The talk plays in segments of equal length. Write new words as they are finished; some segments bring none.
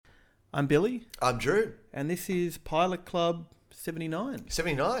I'm Billy. I'm Drew. And this is Pilot Club 79.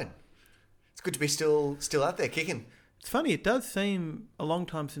 79. It's good to be still out there kicking. It's funny, it does seem a long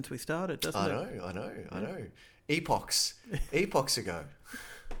time since we started, doesn't it? I know. Epochs ago.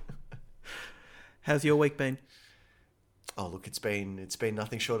 How's your week been? Oh, look, it's been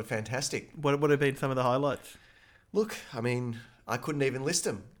nothing short of fantastic. What have been some of the highlights? Look, I mean, I couldn't even list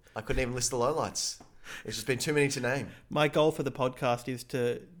them. I couldn't even list the lowlights. There's just been too many to name. My goal for the podcast is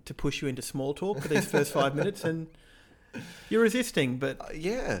to push you into small talk for these first 5 minutes, and you're resisting, but...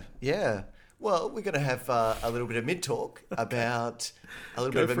 Yeah. Well, we're going to have a little bit of mid-talk about a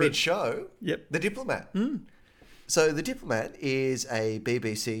little bit of a mid-show. Yep. The Diplomat. So The Diplomat is a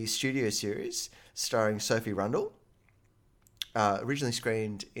BBC studio series starring Sophie Rundle. Originally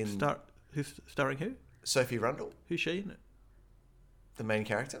screened in... Who's starring who? Sophie Rundle. Who's she in it? The main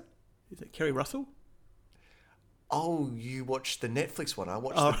character. Is it Kerry Russell? Oh, you watched the Netflix one. I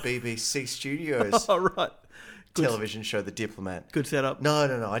watched the BBC Studios right. television show, The Diplomat. Good setup.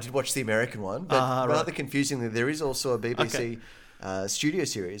 No. I did watch the American one. But rather confusingly, there is also a BBC studio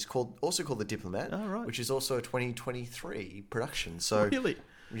series called The Diplomat, which is also a 2023 production. So, really?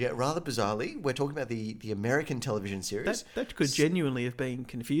 Yeah, rather bizarrely, we're talking about the American television series. That could genuinely have been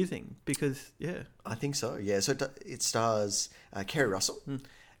confusing because, yeah. I think so, yeah. So it stars Kerry Russell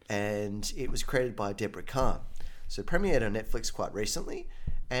and it was created by Deborah Kahn. So it premiered on Netflix quite recently,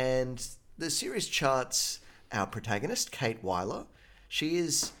 and the series charts our protagonist, Kate Weiler. She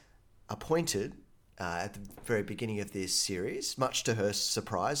is appointed at the very beginning of this series, much to her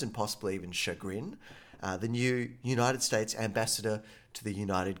surprise and possibly even chagrin, the new United States ambassador to the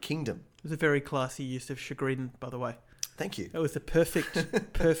United Kingdom. It was a very classy use of chagrin, by the way. Thank you. That was the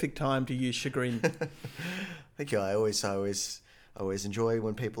perfect time to use chagrin. Thank you. I always enjoy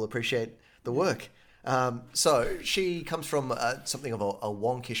when people appreciate the work. So she comes from something of a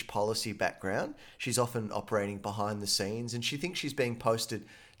wonkish policy background. She's often operating behind the scenes, and she thinks she's being posted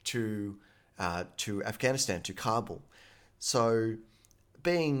to Afghanistan, to Kabul. So,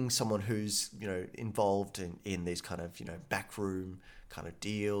 being someone who's involved in these kind of backroom kind of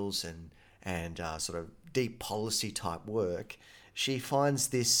deals and sort of deep policy type work, she finds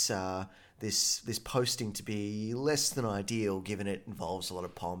this posting to be less than ideal, given it involves a lot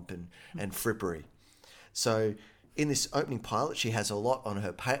of pomp and frippery. So in this opening pilot, she has a lot on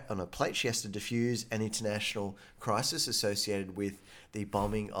her plate. She has to defuse an international crisis associated with the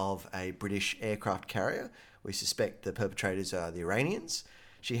bombing of a British aircraft carrier. We suspect the perpetrators are the Iranians.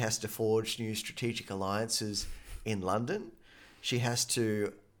 She has to forge new strategic alliances in London. She has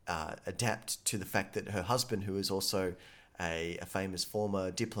to adapt to the fact that her husband, who is also a famous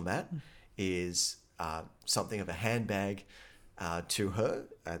former diplomat, is something of a handbag to her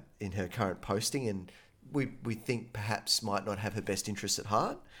in her current posting, and we think perhaps might not have her best interests at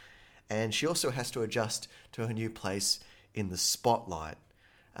heart. And she also has to adjust to her new place in the spotlight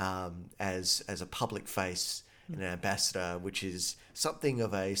as a public face and an ambassador, which is something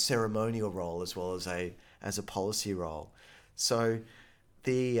of a ceremonial role as well as a policy role. So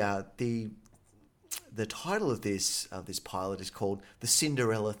the title of this pilot is called The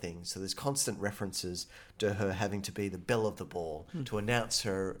Cinderella Thing. So there's constant references to her having to be the belle of the ball to announce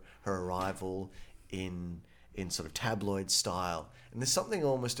her arrival in sort of tabloid style. And there's something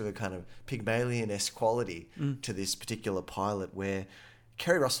almost of a kind of Pygmalion-esque quality to this particular pilot, where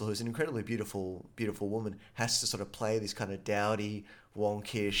Kerry Russell, who's an incredibly beautiful woman, has to sort of play this kind of dowdy,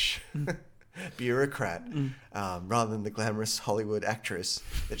 wonkish bureaucrat rather than the glamorous Hollywood actress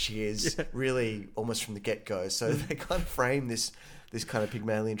that she is really almost from the get-go. So they kind of frame this kind of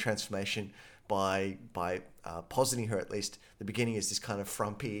Pygmalion transformation by positing her, at least the beginning, as this kind of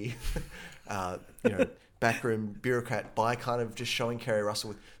frumpy backroom bureaucrat, by kind of just showing Kerry Russell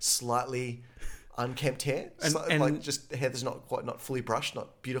with slightly unkempt hair, and like just hair that's not fully brushed,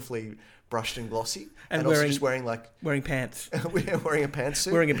 not beautifully brushed and glossy, and also just wearing pants, wearing a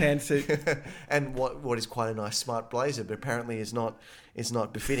pantsuit, and what is quite a nice smart blazer, but apparently is not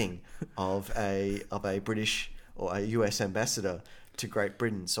befitting of a British or a US ambassador to Great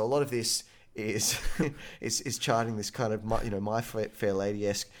Britain. So a lot of this is charting this kind of My Fair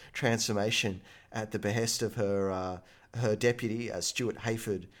Lady-esque transformation at the behest of her deputy, Stuart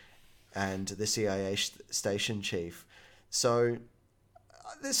Hayford, and the CIA station chief. So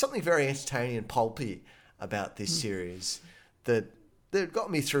there's something very entertaining and pulpy about this series that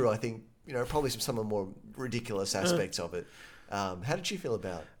got me through, I think, probably some of the more ridiculous aspects of it. How did you feel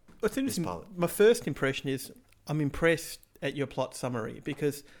about this pilot? My first impression is I'm impressed at your plot summary,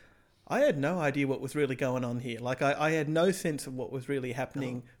 because I had no idea what was really going on here. Like, I had no sense of what was really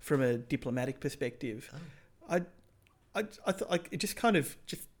happening from a diplomatic perspective. I thought, like, it just kind of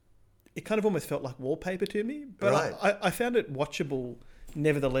it kind of almost felt like wallpaper to me. But Right. I found it watchable,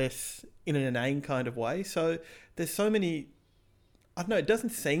 nevertheless, in an inane kind of way. So there's so many. I don't know. It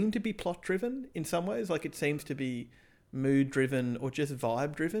doesn't seem to be plot driven in some ways. Like it seems to be mood driven or just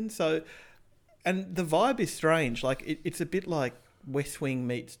vibe driven. So, and the vibe is strange. Like it's a bit like West Wing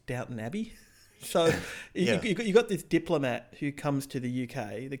meets Downton Abbey. So Yeah. you got this diplomat who comes to the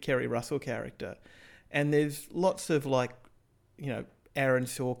UK, the Kerry Russell character, and there's lots of like, Aaron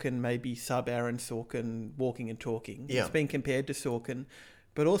Sorkin, maybe sub Aaron Sorkin, walking and talking. Yeah. It's been compared to Sorkin,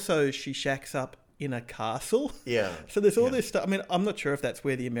 but also she shacks up in a castle. Yeah. So there's all Yeah. this stuff. I mean, I'm not sure if that's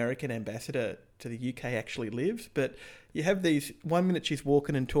where the American ambassador to the UK actually lives, but you have these. 1 minute she's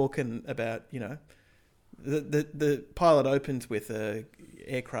walking and talking about, the pilot opens with a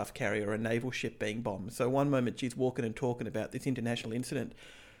aircraft carrier or a naval ship being bombed. So one moment she's walking and talking about this international incident.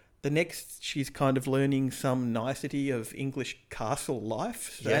 The next, she's kind of learning some nicety of English castle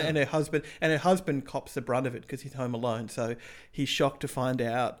life, so, Yeah. and her husband cops the brunt of it because he's home alone. So he's shocked to find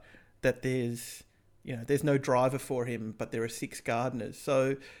out that there's no driver for him, but there are 6 gardeners.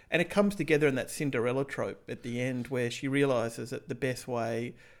 So, and it comes together in that Cinderella trope at the end, where she realizes that the best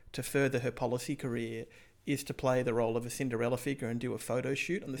way to further her policy career is to play the role of a Cinderella figure and do a photo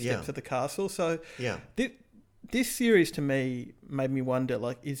shoot on the steps Yeah. of the castle. So, Yeah. This series to me made me wonder,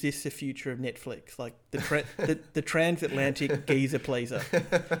 like, is this the future of Netflix? Like the transatlantic geezer pleaser.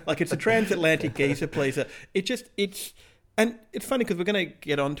 Like it's a transatlantic geezer pleaser. And it's funny because we're going to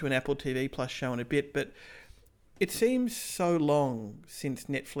get on to an Apple TV Plus show in a bit, but it seems so long since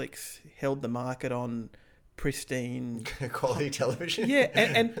Netflix held the market on pristine Quality television. yeah,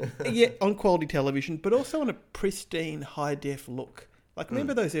 and on quality television, but also on a pristine high def look. Like,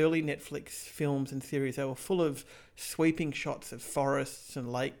 remember those early Netflix films and series? They were full of sweeping shots of forests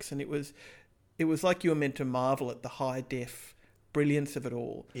and lakes, and it was like you were meant to marvel at the high def brilliance of it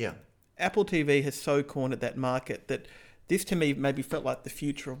all. Yeah. Apple TV has so cornered that market that this, to me, maybe felt like the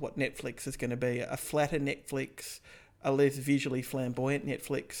future of what Netflix is going to be: a flatter Netflix, a less visually flamboyant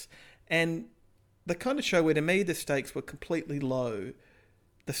Netflix, and the kind of show where, to me, the stakes were completely low.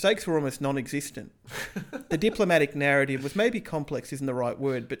 The stakes were almost non-existent. The diplomatic narrative was, maybe complex isn't the right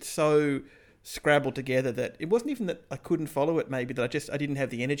word, but so scrabbled together that it wasn't even that I couldn't follow it, maybe that I didn't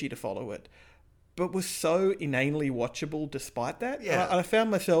have the energy to follow it, but was so inanely watchable despite that. Yeah. And I found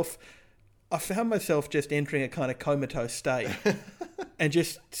myself just entering a kind of comatose state and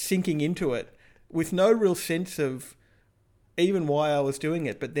just sinking into it with no real sense of even why I was doing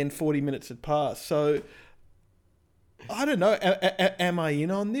it, but then 40 minutes had passed. So I don't know. Am I in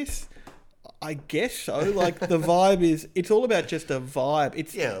on this? I guess so. Like, the vibe is, it's all about just a vibe.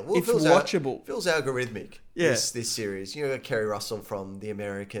 It's watchable. Feels algorithmic. Yeah. This series. You know, Kerry Russell from The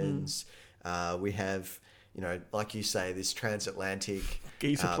Americans. We have, like you say, this transatlantic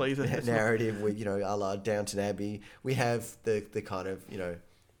Geezer pleaser narrative with, a la Downton Abbey. We have the kind of,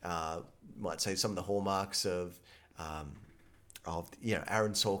 might say some of the hallmarks of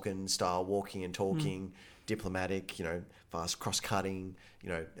Aaron Sorkin style walking and talking. Diplomatic, fast cross-cutting,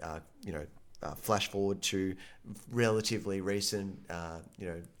 flash forward to relatively recent,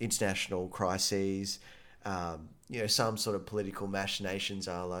 international crises, some sort of political machinations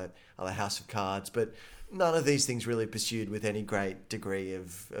a la House of Cards, but none of these things really pursued with any great degree of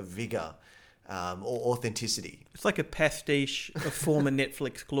vigour or authenticity. It's like a pastiche of former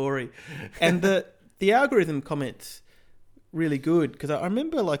Netflix glory. And the algorithm comments really good, because I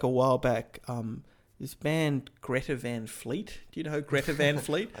remember like a while back, this band Greta Van Fleet. Do you know Greta Van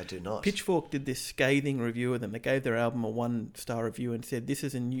Fleet? I do not. Pitchfork did this scathing review of them. They gave their album a 1-star review and said, this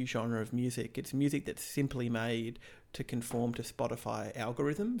is a new genre of music. It's music that's simply made to conform to Spotify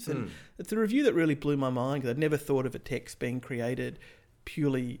algorithms. And it's a review that really blew my mind, because I'd never thought of a text being created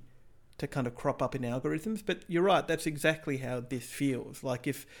purely to kind of crop up in algorithms. But you're right, that's exactly how this feels. Like,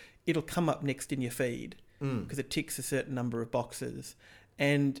 if it'll come up next in your feed because it ticks a certain number of boxes,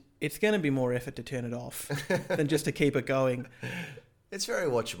 and it's going to be more effort to turn it off than just to keep it going. It's very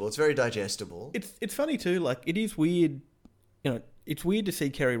watchable. It's very digestible. It's funny too. Like, it is weird. It's weird to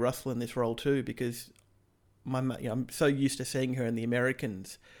see Kerry Russell in this role too, because I'm so used to seeing her in The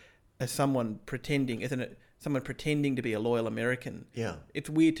Americans as someone pretending, someone pretending to be a loyal American. Yeah.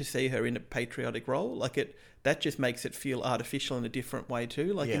 It's weird to see her in a patriotic role. Like, that just makes it feel artificial in a different way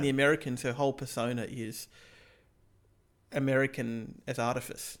too. Like, in The Americans, her whole persona is American as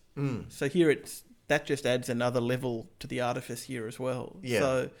artifice. So here that just adds another level to the artifice here as well. Yeah.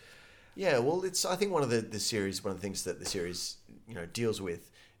 So, yeah, well, I think one of the things that the series deals with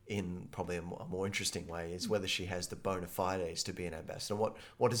in probably a more interesting way is whether she has the bona fides to be an ambassador.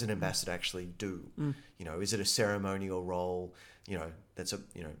 What does an ambassador actually do? Is it a ceremonial role? That's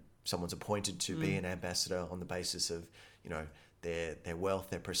someone's appointed to be an ambassador on the basis of, their wealth,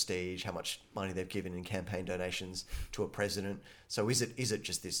 their prestige, how much money they've given in campaign donations to a president. So is it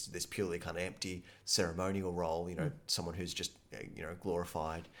just this purely kind of empty ceremonial role, someone who's just,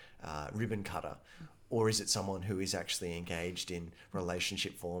 glorified ribbon cutter? Or is it someone who is actually engaged in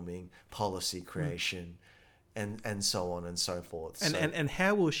relationship forming, policy creation, and so on and so forth? And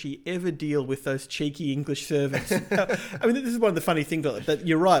how will she ever deal with those cheeky English servants? I mean, this is one of the funny things, but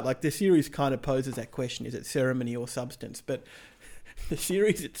you're right, like the series kind of poses that question, is it ceremony or substance? But the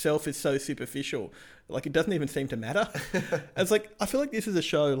series itself is so superficial, like it doesn't even seem to matter. It's like, I feel like this is a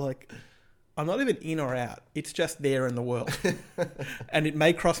show, like, I'm not even in or out, it's just there in the world. And it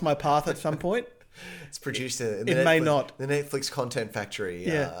may cross my path at some point. It's produced may not. The Netflix content factory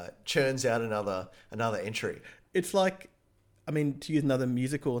churns out another entry. It's like, I mean, to use another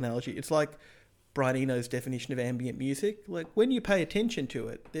musical analogy, it's like Brian Eno's definition of ambient music. Like, when you pay attention to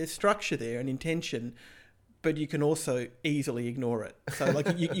it, there's structure there and intention, but you can also easily ignore it. So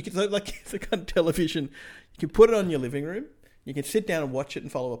like you can, so like it's a kind of television, you can put it on in your living room, you can sit down and watch it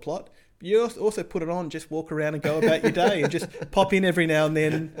and follow a plot. But you also put it on, just walk around and go about your day, and just pop in every now and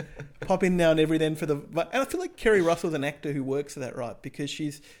then for the. And I feel like Kerry Russell's an actor who works for that, right? Because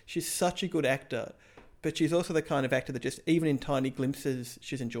she's such a good actor, but she's also the kind of actor that just, even in tiny glimpses,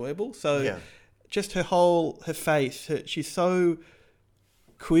 she's enjoyable. So just her face, she's so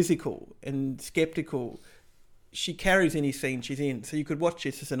quizzical and skeptical. She carries any scene she's in. So you could watch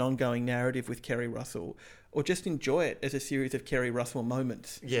this as an ongoing narrative with Kerry Russell, or just enjoy it as a series of Kerry Russell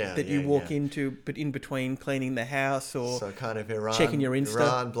moments that you walk into, but in between cleaning the house or so kind of Iran, checking your Insta.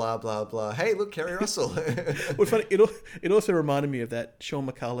 Iran, blah, blah, blah. Hey, look, Kerry Russell. Well, funny, it also reminded me of that Sean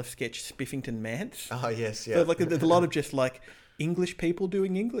McAuliffe sketch, Spiffington Mance. Oh, yes, yeah. So like, there's a lot of just like English people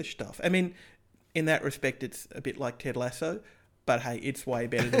doing English stuff. I mean, in that respect, it's a bit like Ted Lasso, but hey, it's way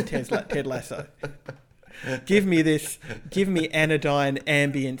better than Ted Lasso. Give me anodyne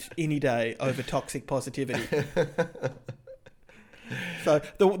ambience any day over toxic positivity. So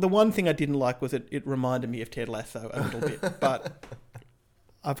the one thing I didn't like was it reminded me of Ted Lasso a little bit, but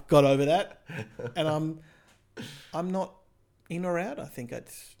I've got over that, and I'm not in or out. I think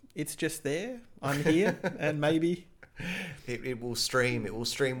it's just there. I'm here, and maybe it will stream. It will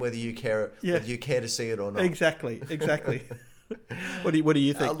stream whether you care to see it or not. Exactly. What do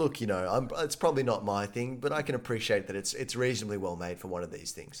you think? Look, it's probably not my thing, but I can appreciate that it's reasonably well made for one of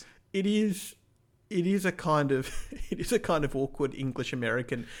these things. It is a kind of awkward English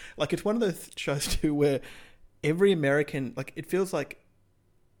American. Like, it's one of those shows too where every American, like, it feels like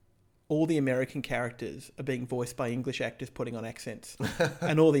all the American characters are being voiced by English actors putting on accents,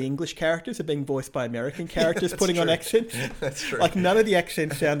 and all the English characters are being voiced by American characters putting on accents. That's true. Like, none of the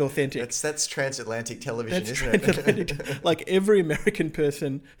accents sound authentic. That's transatlantic television, isn't it? Like, every American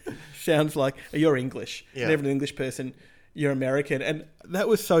person sounds like you're English, and every English person you're American, and that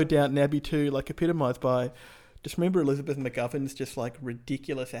was so Downton Abbey too. Like, epitomised by. Just remember Elizabeth McGovern's just like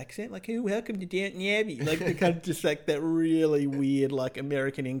ridiculous accent, like, "Oh, welcome to Downton Abbey," like the kind of just like that really weird like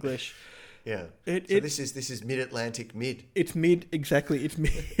American English. Yeah. This is mid-Atlantic mid. It's mid, exactly.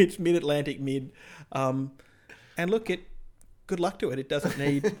 It's mid-Atlantic mid. And look, good luck to it. It doesn't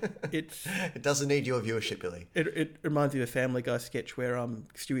need It doesn't need your viewership, Billy. It reminds me of a Family Guy sketch where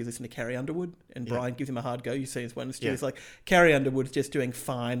Stewie's listening to Carrie Underwood and Brian gives him a hard go. You see, it's one of Stewie's like, "Carrie Underwood's just doing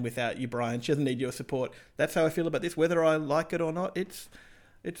fine without you, Brian. She doesn't need your support." That's how I feel about this. Whether I like it or not, it's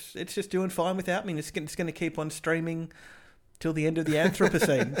just doing fine without me. It's going to keep on streaming till the end of the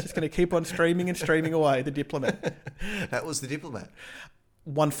Anthropocene. It's just going to keep on streaming and streaming away. The Diplomat. That was The Diplomat.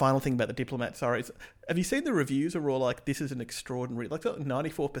 One final thing about The Diplomat, sorry. Have you seen the reviews are all like, this is an extraordinary, like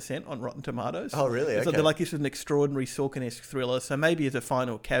 94% on Rotten Tomatoes? Oh, really? Okay. So they're like, this is an extraordinary Sorkin-esque thriller. So maybe as a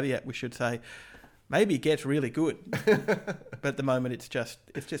final caveat, we should say, maybe it gets really good. But at the moment, it's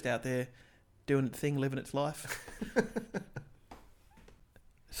just out there doing its thing, living its life.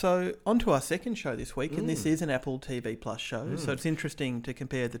 So on to our second show this week, and this is an Apple TV Plus show, so it's interesting to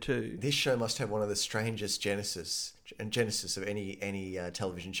compare the two. This show must have one of the strangest genesis of any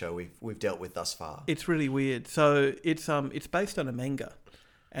television show we've dealt with thus far. It's really weird. So it's based on a manga,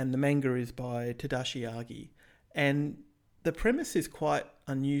 and the manga is by Tadashi Agi, and the premise is quite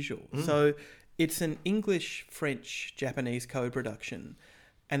unusual. So it's an English, French, Japanese co-production,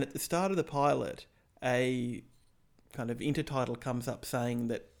 and at the start of the pilot, a kind of intertitle comes up saying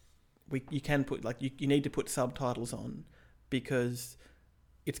that you can put, like, you need to put subtitles on because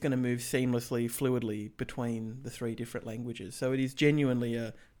it's going to move seamlessly, fluidly between the three different languages. So it is genuinely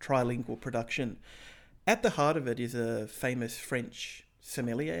a trilingual production. At the heart of it is a famous French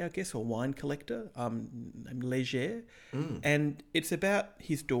sommelier, I guess, or wine collector, named Leger. And it's about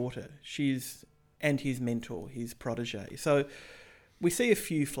his daughter. And his mentor, his protege. So we see a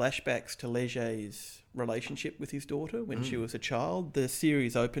few flashbacks to Leger's relationship with his daughter when she was a child. The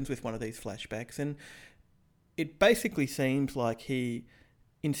series opens with one of these flashbacks, and it basically seems like he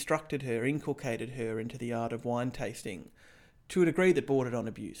inculcated her into the art of wine tasting to a degree that bordered on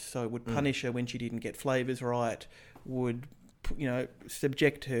abuse. So would punish her when she didn't get flavours right, would,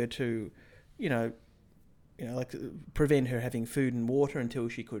 subject her to, like prevent her having food and water until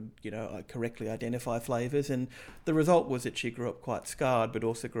she could, correctly identify flavours. And the result was that she grew up quite scarred, but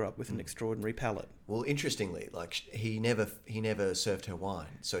also grew up with an extraordinary palate. Well, interestingly, like he never served her wine,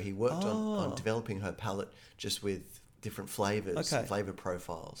 so he worked on developing her palate just with different flavours, and flavour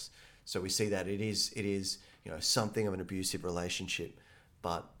profiles. So we see that it is something of an abusive relationship,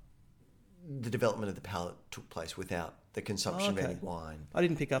 but the development of the palate took place without the consumption of any wine. I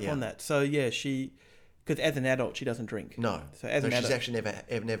didn't pick up on that. So because as an adult she doesn't drink. No. So as an adult, she's actually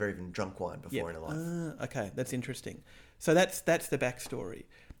never even drunk wine before in her life. Okay, that's interesting. So that's the backstory.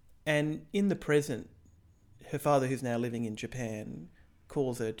 And in the present, her father, who's now living in Japan,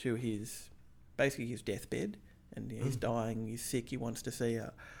 calls her to his deathbed, and he's dying, he's sick, he wants to see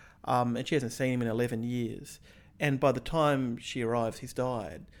her. And she hasn't seen him in 11 years. And by the time she arrives, he's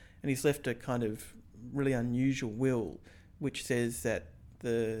died. And he's left a kind of really unusual will, which says that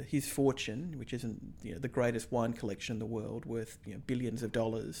his fortune, which isn't the greatest wine collection in the world, worth billions of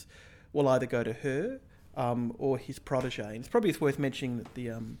dollars, will either go to her or his protege. And it's probably worth mentioning that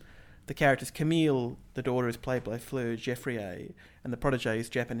the characters, Camille, the daughter, is played by Fleur Geffrier, and the protege is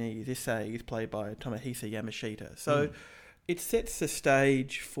Japanese. Issei is played by Tomohisa Yamashita. So it sets the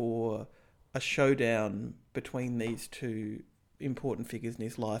stage for a showdown between these two important figures in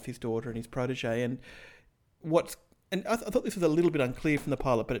his life, his daughter and his protege. And I thought this was a little bit unclear from the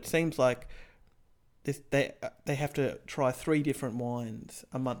pilot, but it seems like they have to try 3 different wines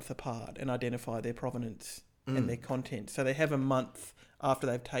a month apart and identify their provenance and their content. So they have a month after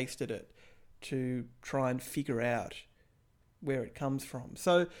they've tasted it to try and figure out where it comes from.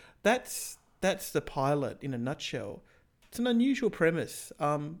 So that's the pilot in a nutshell. It's an unusual premise.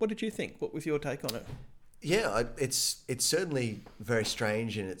 What did you think? What was your take on it? Yeah, it's certainly very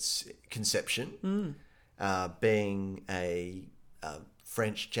strange in its conception. Being a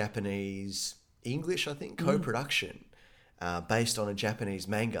French, Japanese, English, I think, co-production based on a Japanese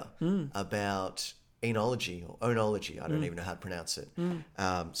manga about enology or onology. I don't even know how to pronounce it.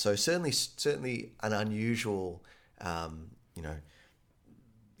 So certainly an unusual, I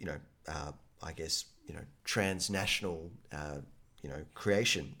guess, transnational,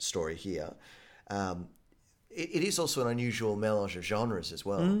 creation story here. It is also an unusual melange of genres as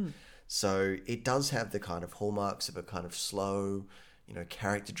well. So it does have the kind of hallmarks of a kind of slow,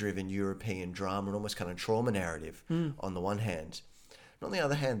 character-driven European drama and almost kind of trauma narrative on the one hand. And on the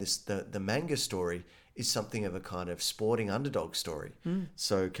other hand, the manga story is something of a kind of sporting underdog story.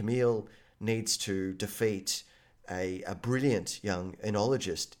 So Camille needs to defeat a brilliant young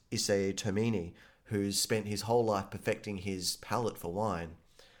enologist, Issei Tomini, who's spent his whole life perfecting his palate for wine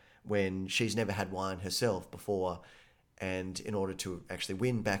when she's never had wine herself before. And in order to actually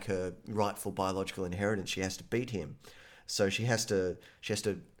win back her rightful biological inheritance, she has to beat him. So she has to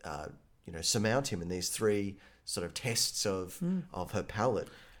surmount him in these 3 sort of tests of her palate.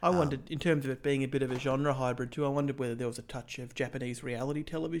 I wondered, in terms of it being a bit of a genre hybrid too, I wondered whether there was a touch of Japanese reality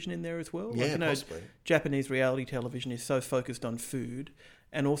television in there as well. Yeah, possibly. Japanese reality television is so focused on food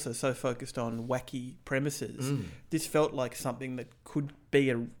and also so focused on wacky premises. This felt like something that could be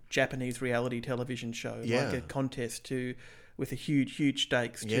a Japanese reality television show, like a contest with a huge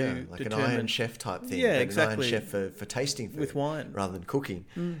stakes to like determine... an Iron Chef type thing. Yeah, exactly. An Iron Chef for tasting food with wine rather than cooking.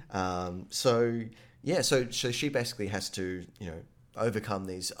 So she basically has to overcome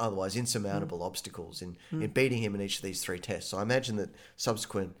these otherwise insurmountable obstacles in beating him in each of these 3 tests. So I imagine that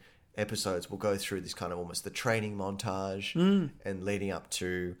subsequent episodes will go through this kind of almost the training montage and leading up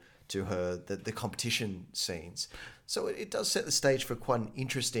to her the competition scenes. So it does set the stage for quite an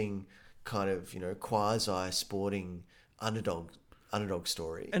interesting kind of quasi sporting underdog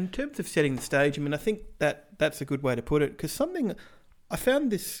story. And in terms of setting the stage, I think that's a good way to put it, because I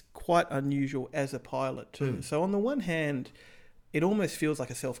found this quite unusual as a pilot too. So on the one hand, it almost feels like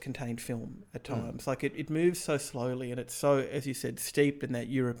a self-contained film at times. Like it moves so slowly and it's so, as you said, steeped in that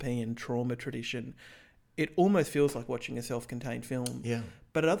European trauma tradition. It almost feels like watching a self-contained film. Yeah.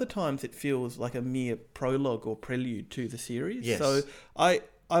 But at other times it feels like a mere prologue or prelude to the series. Yes. So I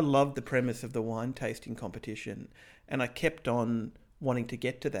loved the premise of the wine tasting competition and I kept on wanting to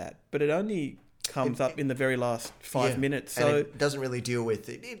get to that. But it only comes up in the very last 5 minutes. So and it doesn't really deal with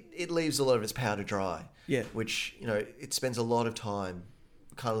it. It leaves a lot of its power to dry. Yeah. Which, it spends a lot of time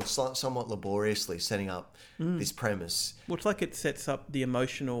kind of somewhat laboriously setting up this premise. Well, it's like it sets up the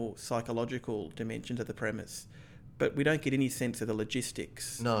emotional, psychological dimension to the premise, but we don't get any sense of the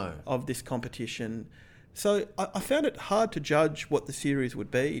logistics of this competition. So I found it hard to judge what the series would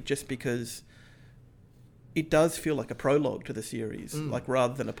be, just because it does feel like a prologue to the series, like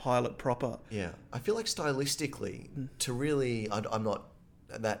rather than a pilot proper. Yeah. I feel like stylistically, to really... I'm not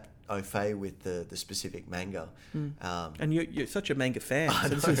that au fait with the specific manga. And you're such a manga fan. I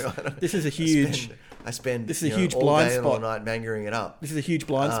know. This is a huge... I spend this is a huge all blind day spot. and all night mangaing it up. This is a huge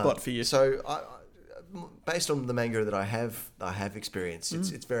blind spot for you. So, based on the manga that I have experienced,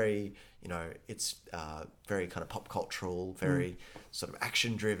 it's very, it's very kind of pop cultural, very sort of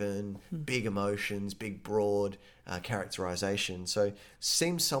action driven, big emotions, big broad characterization. So,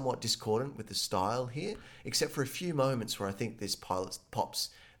 seems somewhat discordant with the style here, except for a few moments where I think this pilot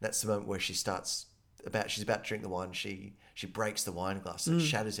pops. That's the moment where she's about to drink the wine. She breaks the wine glass and it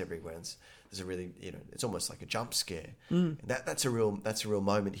shatters everywhere. And there's a really, it's almost like a jump scare. That's a real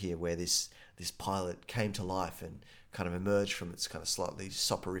moment here where this pilot came to life and kind of emerged from its kind of slightly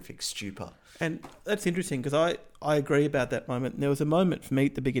soporific stupor. And that's interesting, because I agree about that moment. And there was a moment for me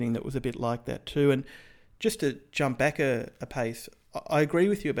at the beginning that was a bit like that too. And just to jump back a pace, I agree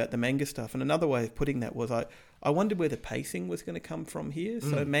with you about the manga stuff. And another way of putting that was I wondered where the pacing was going to come from here.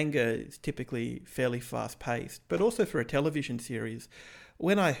 So manga is typically fairly fast paced, but also for a television series.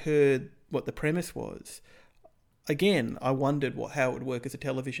 When I heard what the premise was, again, I wondered how it would work as a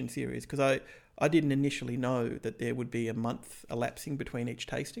television series, because I didn't initially know that there would be a month elapsing between each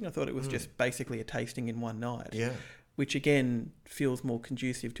tasting. I thought it was just basically a tasting in one night, which again feels more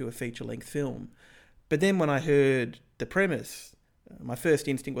conducive to a feature-length film. But then when I heard the premise, my first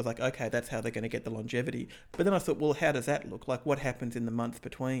instinct was like, okay, that's how they're going to get the longevity. But then I thought, well, how does that look? Like, what happens in the month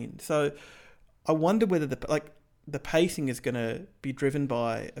between? So I wonder whether the pacing is going to be driven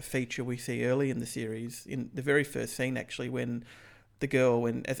by a feature we see early in the series, in the very first scene, actually, when the girl,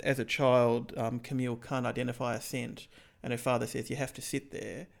 as a child, Camille can't identify a scent, and her father says, you have to sit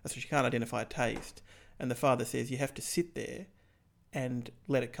there. So she can't identify a taste. And the father says, you have to sit there and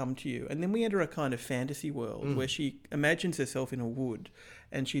let it come to you. And then we enter a kind of fantasy world where she imagines herself in a wood,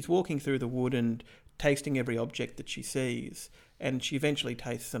 and she's walking through the wood and tasting every object that she sees, and she eventually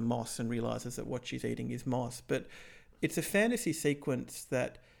tastes some moss and realises that what she's eating is moss. But it's a fantasy sequence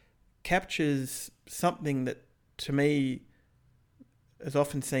that captures something that, to me, has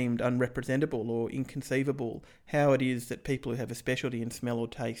often seemed unrepresentable or inconceivable, how it is that people who have a specialty in smell or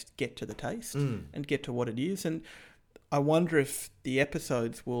taste get to the taste and get to what it is. And I wonder if the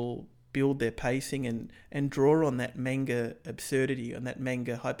episodes will build their pacing and draw on that manga absurdity and that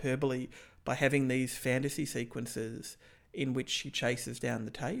manga hyperbole by having these fantasy sequences in which she chases down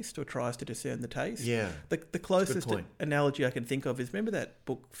the taste or tries to discern the taste. Yeah. The closest analogy I can think of is, remember that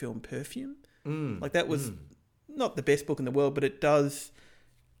book film Perfume? Like that was not the best book in the world, but it goes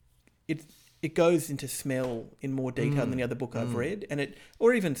into smell in more detail than the other book I've read. And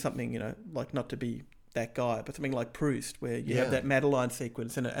or even something, like, not to be that guy, but something like Proust, where you have that Madeline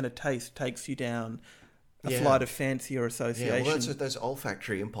sequence and a taste takes you down a flight of fancy or association. Yeah, well, those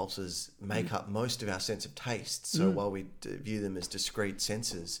olfactory impulses make up most of our sense of taste. So while we view them as discrete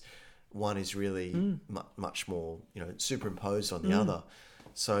senses, one is really much more, superimposed on the other.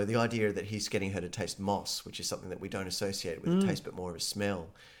 So the idea that he's getting her to taste moss, which is something that we don't associate with a taste but more of a smell,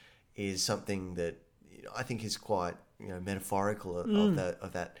 is something that I think is quite metaphorical of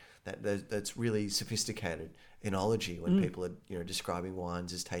that. That's really sophisticated enology when people are describing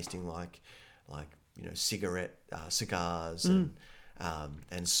wines as tasting like cigars and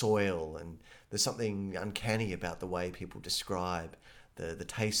soil, and there's something uncanny about the way people describe the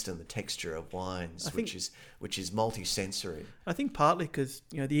taste and the texture of wines, which is multi-sensory. I think partly because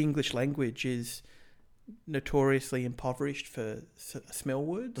the English language is notoriously impoverished for smell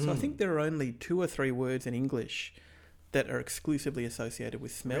words. So I think there are only 2 or 3 words in English that are exclusively associated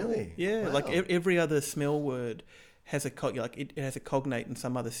with smell. Really? Yeah, wow. Like every other smell word has it has a cognate in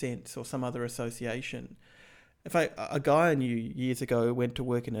some other sense or some other association. A guy I knew years ago went to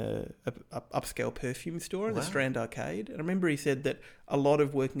work in a upscale perfume store in the Strand Arcade, and I remember he said that a lot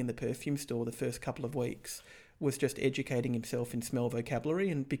of working in the perfume store the first couple of weeks was just educating himself in smell vocabulary,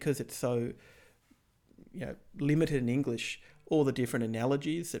 and because it's so limited in English, all the different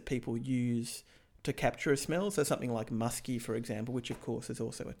analogies that people use to capture a smell. So something like musky, for example, which of course is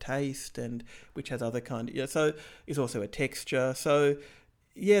also a taste and which has other so is also a texture. So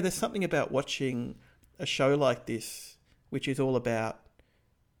there's something about watching a show like this, which is all about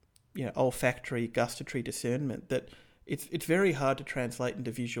olfactory, gustatory discernment that it's very hard to translate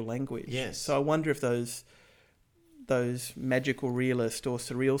into visual language. Yes. So I wonder if those magical realist or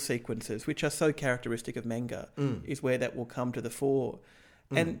surreal sequences, which are so characteristic of manga, is where that will come to the fore.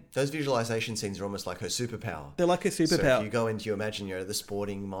 And those visualization scenes are almost like her superpower. They're like her superpower. So if you go into, you imagine, the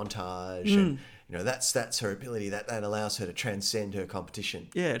sporting montage, and that's her ability. That allows her to transcend her competition.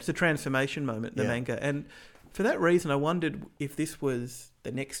 Yeah, it's a transformation moment in the manga, and for that reason, I wondered if this was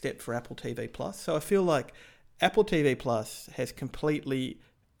the next step for Apple TV Plus. So I feel like Apple TV Plus has completely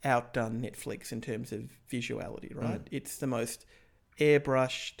outdone Netflix in terms of visuality, right? It's the most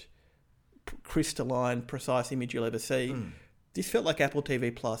airbrushed, crystalline, precise image you'll ever see. This felt like Apple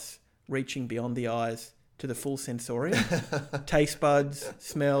TV Plus reaching beyond the eyes to the full sensorium. Taste buds,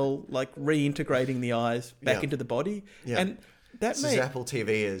 smell, like reintegrating the eyes back into the body. Yeah. And that this is Apple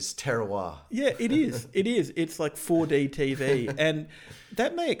TV as terroir. Yeah, it is. It is. It's like 4D TV. And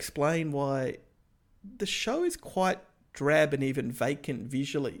that may explain why the show is quite drab and even vacant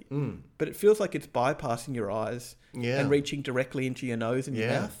visually. But it feels like it's bypassing your eyes and reaching directly into your nose and your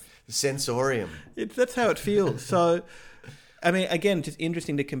mouth. The sensorium. That's how it feels. So, I mean, again, just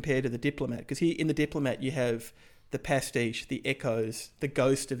interesting to compare to The Diplomat, because here in The Diplomat you have the pastiche, the echoes, the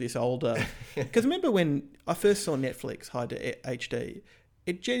ghost of this older... Because remember when I first saw Netflix High to HD,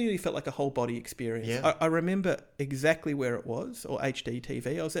 it genuinely felt like a whole body experience. Yeah. I remember exactly where it was, or HD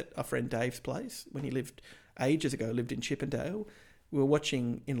TV. I was at a friend Dave's place when he lived ages ago, lived in Chippendale. We were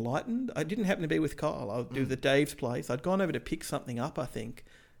watching Enlightened. I didn't happen to be with Kyle. I would do the Dave's place. I'd gone over to pick something up, I think.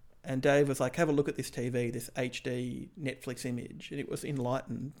 And Dave was like, have a look at this TV, this HD Netflix image. And it was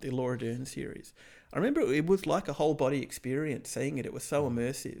Enlightened, the Laura Dern series. I remember it was like a whole body experience seeing it. It was so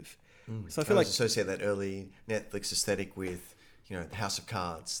immersive. So I feel like... associate that early Netflix aesthetic with, the House of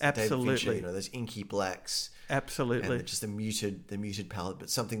Cards. Absolutely. David Fincher, those inky blacks. Absolutely. And just the muted palette,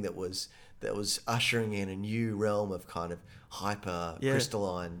 but something that was ushering in a new realm of kind of hyper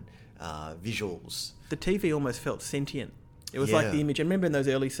crystalline visuals. The TV almost felt sentient. It was like the image. And remember in those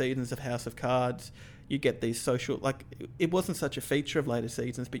early seasons of House of Cards, you get these social... Like, it wasn't such a feature of later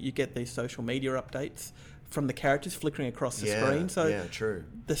seasons, but you get these social media updates from the characters flickering across the screen. So true.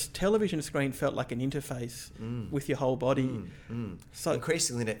 This television screen felt like an interface with your whole body. So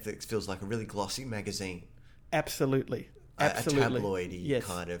increasingly, Netflix feels like a really glossy magazine. Absolutely. A tabloidy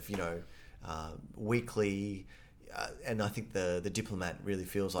kind of, weekly... and I think the Diplomat really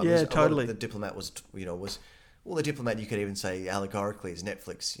feels like... Yeah, totally. The Diplomat was... Well, The Diplomat, you could even say allegorically, is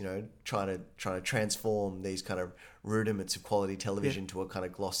Netflix, trying to transform these kind of rudiments of quality television to a kind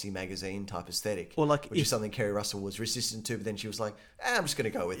of glossy magazine type aesthetic. Or which is something Kerry Russell was resistant to, but then she was like, I'm just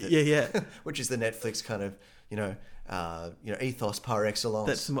going to go with it. Yeah. Which is the Netflix kind of, ethos par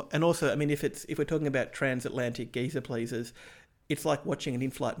excellence. And also, I mean, if we're talking about transatlantic geezer pleasers, it's like watching an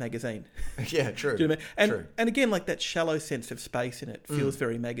in-flight magazine. Yeah, true. Do you know what I mean? True. And again, like that shallow sense of space in it feels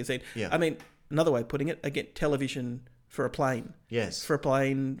very magazine. Yeah. I mean, another way of putting it, again, television for a plane. Yes. For a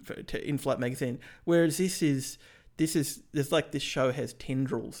plane, in-flight magazine. Whereas there's like this show has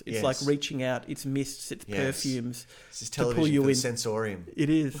tendrils. It's like reaching out, its mists, its perfumes. This is to television pull you for the in. sensorium. It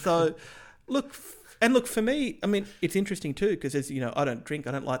is. So, look, for me, I mean, it's interesting too, because as you know, I don't drink,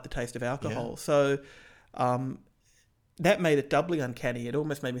 I don't like the taste of alcohol. Yeah. So, that made it doubly uncanny. It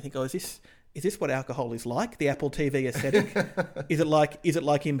almost made me think, is this what alcohol is like? The Apple TV aesthetic? Is it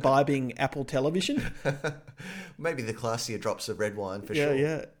like imbibing Apple television? Maybe the classier drops of red wine for sure.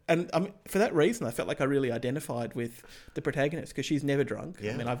 Yeah. And for that reason, I felt like I really identified with the protagonist because she's never drunk.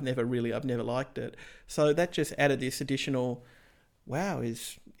 Yeah. I mean, I've never liked it. So that just added this additional, wow,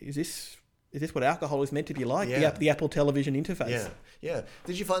 is this what alcohol is meant to be like? Yeah. The Apple television interface. Yeah.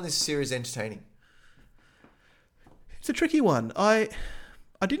 Did you find this series entertaining? It's a tricky one. I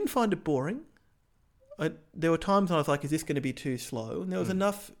didn't find it boring. There were times when I was like, is this going to be too slow? And there was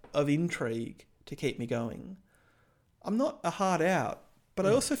enough of intrigue to keep me going. I'm not a hard out, but I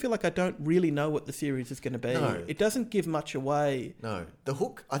also feel like I don't really know what the series is going to be. No. It doesn't give much away. No. The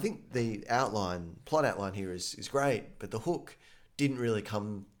hook, I think the plot outline here is great, but the hook didn't really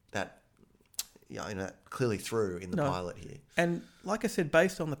come that clearly through in the pilot here. And like I said,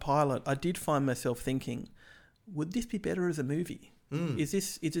 based on the pilot, I did find myself thinking, would this be better as a movie? Is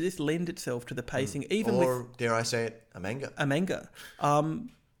this lend itself to the pacing, dare I say it, a manga? A manga. And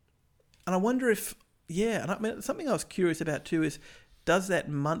I wonder if, and I mean, something I was curious about too is, does that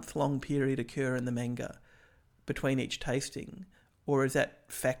month-long period occur in the manga between each tasting, or is that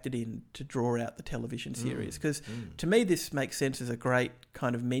factored in to draw out the television series? Because to me, this makes sense as a great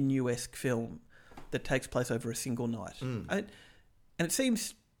kind of menu-esque film that takes place over a single night. And it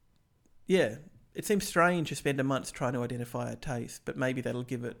seems, it seems strange to spend a month trying to identify a taste, but maybe that'll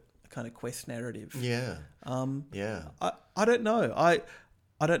give it a kind of quest narrative. Yeah. I don't know.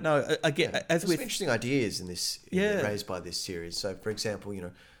 I don't know. Again, as there's with some interesting ideas in this raised by this series. So, for example,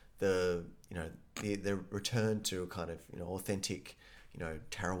 the return to a kind of authentic,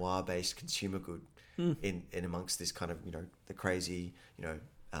 terroir-based consumer good in amongst this kind of the crazy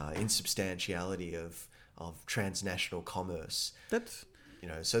insubstantiality of transnational commerce. That's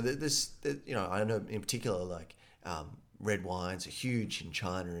so there's I know in particular like red wines are huge in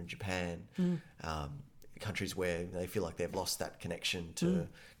China and Japan. Countries where they feel like they've lost that connection to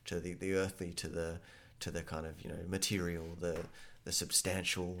the earthly, to the kind of material, the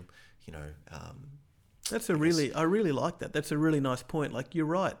substantial, That's I really like that. That's a really nice point. Like, you're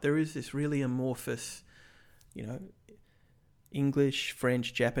right. There is this really amorphous, English,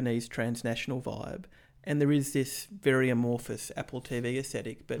 French, Japanese transnational vibe, and there is this very amorphous Apple TV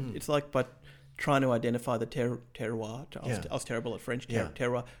aesthetic. But it's like by trying to identify the terroir. I was terrible at French.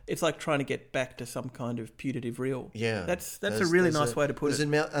 Terroir. It's like trying to get back to some kind of putative real. Yeah, that's a really nice way to put it.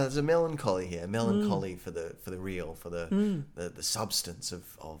 There's a melancholy here, for the real, for the substance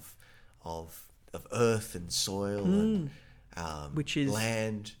of earth and soil and which is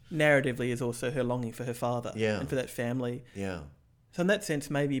land. Narratively is also her longing for her father and for that family. Yeah. So in that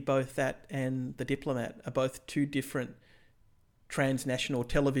sense, maybe both that and The Diplomat are both two different transnational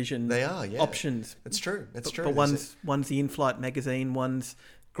television options. That's true. But one's the in-flight magazine, one's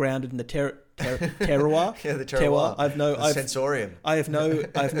grounded in the terroir. Yeah, the terroir. Sensorium. I have no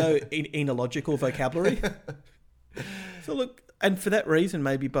enological vocabulary. So look, and for that reason,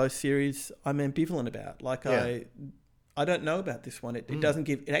 maybe both series I'm ambivalent about. Like I don't know about this one. It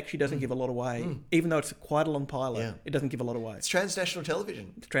actually doesn't give a lot away, even though it's quite a long pilot. Yeah. It doesn't give a lot away. It's transnational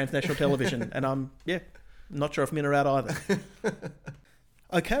television. And I'm not sure if I'm in or out either.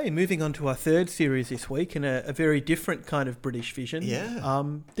 Okay, moving on to our third series this week, in a very different kind of British vision. Yeah.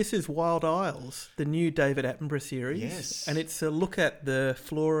 This is Wild Isles, the new David Attenborough series. Yes. And it's a look at the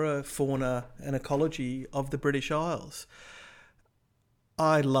flora, fauna and ecology of the British Isles.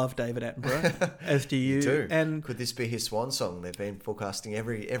 I love David Attenborough, as do you. You do. And could this be his swan song? They've been forecasting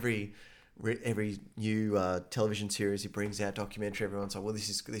every new television series he brings out, documentary. Everyone's like, well, this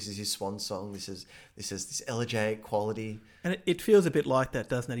is his swan song. This is this elegiac quality. And it feels a bit like that,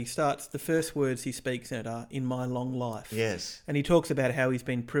 doesn't it? The first words he speaks in it are "in my long life." Yes. And he talks about how he's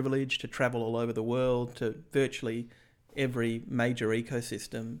been privileged to travel all over the world to virtually every major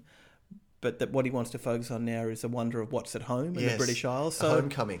ecosystem, but that what he wants to focus on now is the wonder of what's at home in the British Isles. So a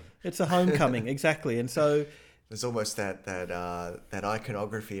homecoming. It's a homecoming, exactly. And so there's almost that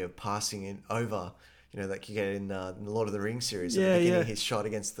iconography of passing in over, like you get in the Lord of the Rings series. At the beginning, his shot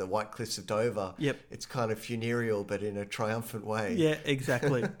against the White Cliffs of Dover. Yep. It's kind of funereal, but in a triumphant way. Yeah,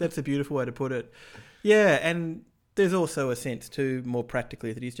 exactly. That's a beautiful way to put it. Yeah, and there's also a sense too, more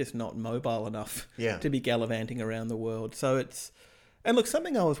practically, that he's just not mobile enough to be gallivanting around the world. So it's... And look,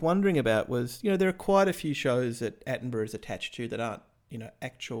 something I was wondering about was, there are quite a few shows that Attenborough is attached to that aren't,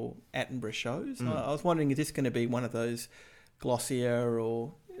 actual Attenborough shows. I was wondering, is this going to be one of those glossier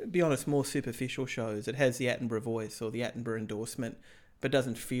or, to be honest, more superficial shows that has the Attenborough voice or the Attenborough endorsement, but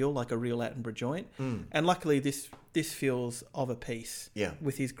doesn't feel like a real Attenborough joint? And luckily, this feels of a piece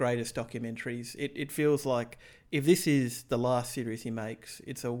with his greatest documentaries. It feels like if this is the last series he makes,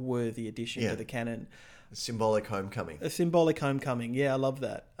 it's a worthy addition to the canon. A symbolic homecoming. Yeah, I love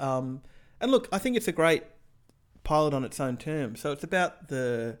that. And look, I think it's a great pilot on its own terms. So it's about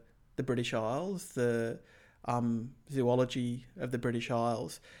the British Isles, the zoology of the British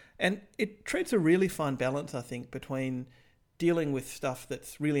Isles. And it treads a really fine balance, I think, between dealing with stuff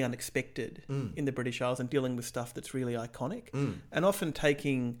that's really unexpected in the British Isles and dealing with stuff that's really iconic. And often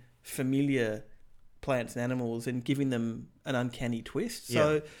taking familiar plants and animals and giving them an uncanny twist.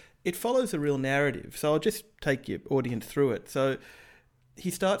 So it follows a real narrative. So I'll just take your audience through it. So he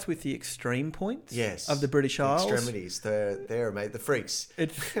starts with the extreme points of the British Isles. Extremities. They're mate, the freaks.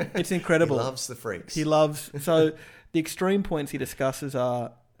 It's incredible. He loves the freaks. So the extreme points he discusses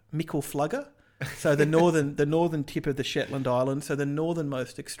are Mickleflugga, so the northern tip of the Shetland Islands, so the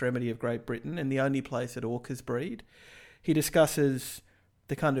northernmost extremity of Great Britain and the only place that orcas breed. He discusses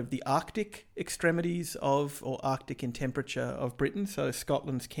the kind of the Arctic extremities or Arctic in temperature of Britain, so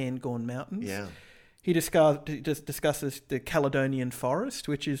Scotland's Cairngorm Mountains. Yeah. He discusses the Caledonian Forest,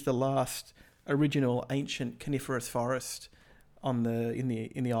 which is the last original ancient coniferous forest in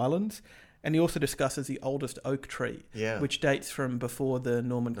the islands. And he also discusses the oldest oak tree, which dates from before the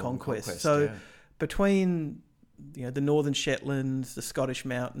Norman Conquest. So between the northern Shetlands, the Scottish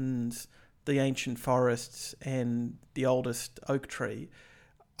mountains, the ancient forests and the oldest oak tree,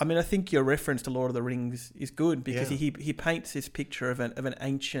 I mean, I think your reference to Lord of the Rings is good because Yeah. he paints this picture of an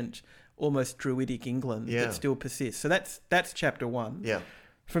ancient, almost druidic England that still persists. So that's chapter 1. Yeah.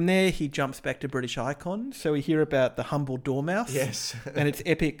 From there, he jumps back to British icons. So we hear about the humble dormouse Yes. and its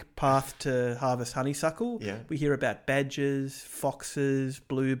epic path to harvest honeysuckle. Yeah. We hear about badgers, foxes,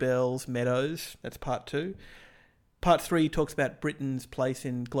 bluebells, meadows. That's part 2. Part 3 talks about Britain's place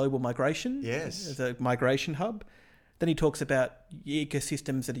in global migration as a migration hub. Then he talks about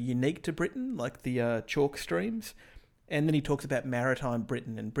ecosystems that are unique to Britain, like the chalk streams. And then he talks about maritime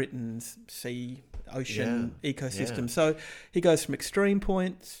Britain and Britain's sea, ocean ecosystem. So he goes from extreme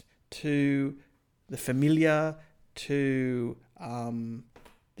points to the familiar to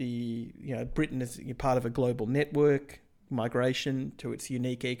Britain is part of a global network, migration to its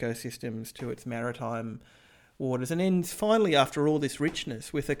unique ecosystems, to its maritime waters, and ends finally, after all this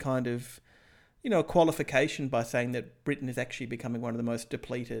richness, with a kind of a qualification by saying that Britain is actually becoming one of the most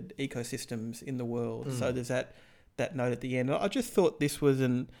depleted ecosystems in the world. So there's that note at the end. I just thought this was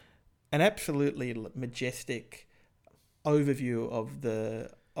an absolutely majestic overview of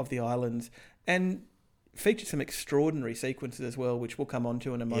the islands, and featured some extraordinary sequences as well, which we'll come on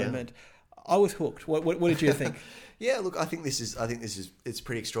to in a moment. I was hooked. What did you think? Yeah, look, I think this is it's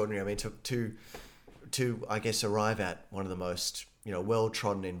pretty extraordinary. I mean, to I guess arrive at one of the most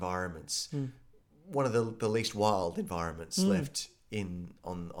well-trodden environments, one of the least wild environments left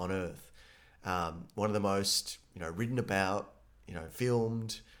on Earth, one of the most written about,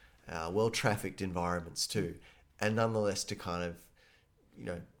 filmed, well-trafficked environments too, and nonetheless to kind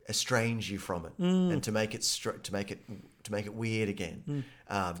of estrange you from it and to make it weird again.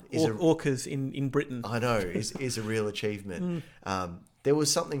 Orcas in Britain. I know is a real achievement. There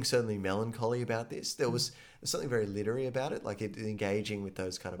was something certainly melancholy about this. There was something very literary about it, like engaging with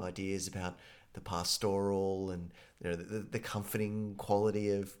those kind of ideas about the pastoral and the comforting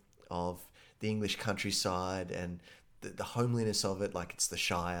quality of the English countryside and the homeliness of it, like it's the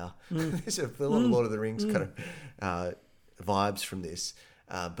Shire. There's a lot of Lord of the Rings kind of vibes from this.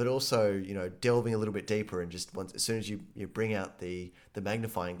 But also, delving a little bit deeper and just as soon as you bring out the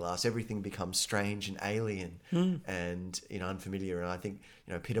magnifying glass, everything becomes strange and alien and unfamiliar. And I think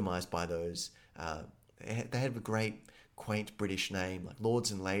epitomised by those, they have a great quaint British name like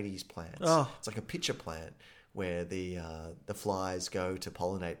Lords and Ladies plants. It's like a pitcher plant where the flies go to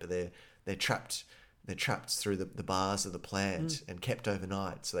pollinate, but they're trapped through the bars of the plant and kept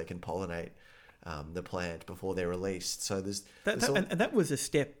overnight so they can pollinate the plant before they're released. So and that was a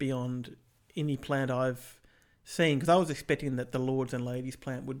step beyond any plant I've seen, because I was expecting that the Lords and Ladies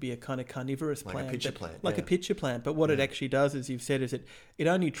plant would be a kind of carnivorous plant, a pitcher plant, a pitcher plant. But what it actually does, as you've said, is it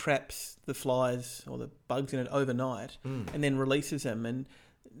only traps the flies or the bugs in it overnight and then releases them. And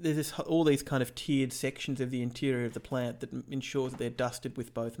there's all these kind of tiered sections of the interior of the plant that ensures that they're dusted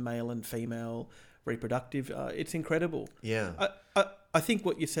with both male and female reproductive. It's incredible. Yeah. I think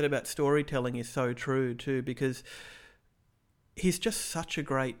what you said about storytelling is so true too, because he's just such a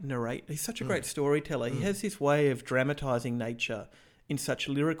great narrator. He's such a great storyteller. He has this way of dramatising nature in such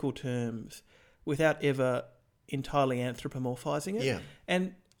lyrical terms without ever entirely anthropomorphising it. Yeah.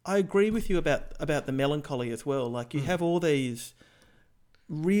 And I agree with you about the melancholy as well. Like, you have all these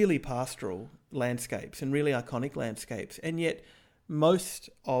really pastoral landscapes and really iconic landscapes, and yet most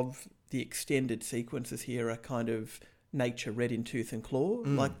of the extended sequences here are kind of nature read in tooth and claw.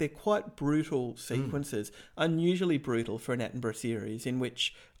 Like, they're quite brutal sequences, unusually brutal for an Attenborough series, in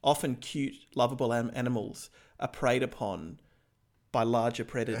which often cute, lovable animals are preyed upon by larger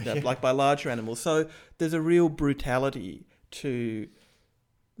predators, like by larger animals. So there's a real brutality to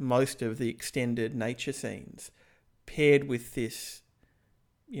most of the extended nature scenes, paired with this,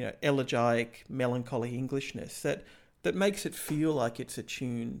 elegiac, melancholy Englishness that makes it feel like it's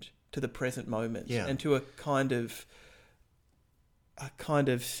attuned to the present moment and to a kind of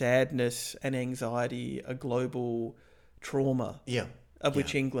sadness and anxiety, a global trauma of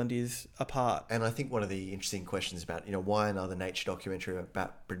which England is a part. And I think one of the interesting questions about, why another nature documentary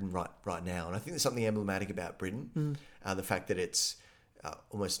about Britain right now? And I think there's something emblematic about Britain, the fact that it's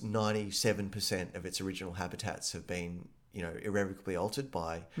almost 97% of its original habitats have been, irrevocably altered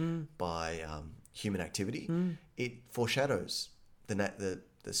by human activity. It foreshadows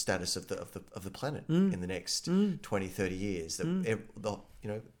the status of the planet in the next 20, 30 years. That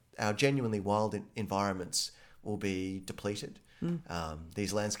our genuinely wild environments will be depleted.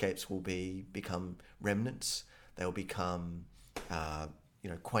 These landscapes will become remnants. They'll become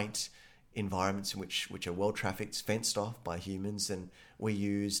quaint environments in which are well trafficked, fenced off by humans, and we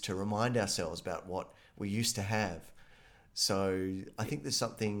use to remind ourselves about what we used to have. So I think there's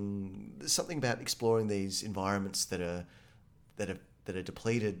something about exploring these environments that have are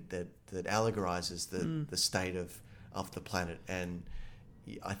depleted, that allegorizes the state of the planet. And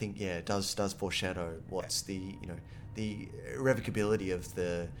I think, it does foreshadow what's the irrevocability of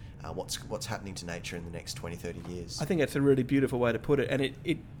the what's happening to nature in the next 20, 30 years. I think that's a really beautiful way to put it, and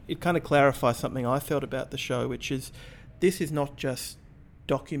it kind of clarifies something I felt about the show, which is this is not just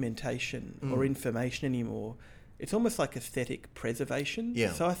documentation or information anymore. It's almost like aesthetic preservation.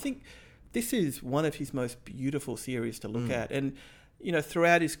 Yeah. So I think this is one of his most beautiful series to look at. And,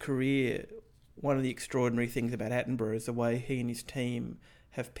 throughout his career, one of the extraordinary things about Attenborough is the way he and his team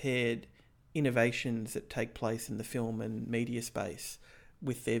have paired innovations that take place in the film and media space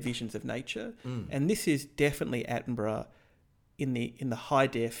with their visions of nature. And this is definitely Attenborough in the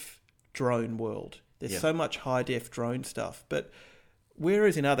high-def drone world. There's so much high-def drone stuff. But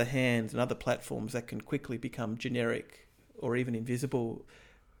whereas in other hands and other platforms that can quickly become generic or even invisible,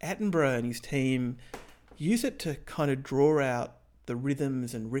 Attenborough and his team use it to kind of draw out the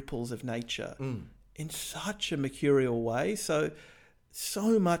rhythms and ripples of nature in such a mercurial way.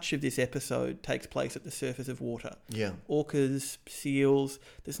 So much of this episode takes place at the surface of water. Yeah. Orcas, seals.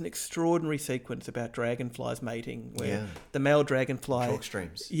 There's an extraordinary sequence about dragonflies mating where the male dragonfly... Chalk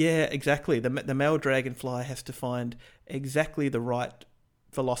streams. Yeah, exactly. The male dragonfly has to find exactly the right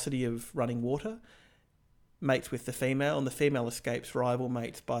velocity of running water, mates with the female, and the female escapes rival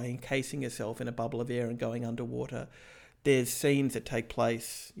mates by encasing herself in a bubble of air and going underwater. There's scenes that take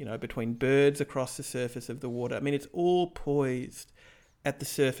place, between birds across the surface of the water. I mean, it's all poised at the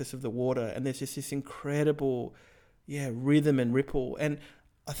surface of the water, and there's just this incredible, rhythm and ripple. And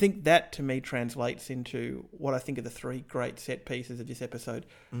I think that, to me, translates into what I think are the three great set pieces of this episode,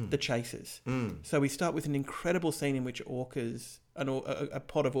 the chases. So we start with an incredible scene in which orcas, a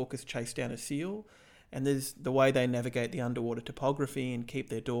pod of orcas chase down a seal, and there's the way they navigate the underwater topography and keep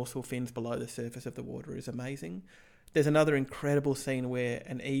their dorsal fins below the surface of the water is amazing. There's another incredible scene where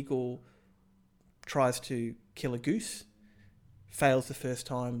an eagle tries to kill a goose, fails the first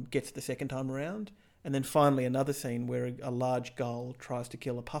time, gets the second time around, and then finally another scene where a large gull tries to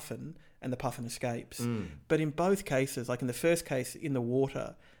kill a puffin and the puffin escapes. But in both cases, like in the first case in the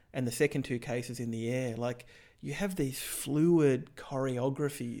water and the second two cases in the air, like you have these fluid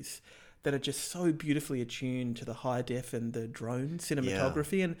choreographies that are just so beautifully attuned to the high def and the drone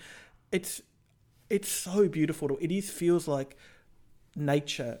cinematography. And it's so beautiful. It feels like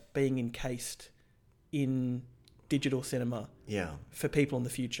nature being encased in digital cinema for people in the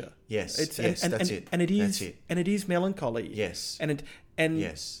future. Yes, that's it. And it is melancholy. Yes. And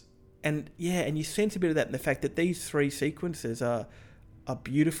you sense a bit of that in the fact that these three sequences are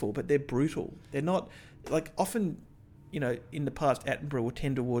beautiful, but they're brutal. They're not, like, often, in the past, Attenborough will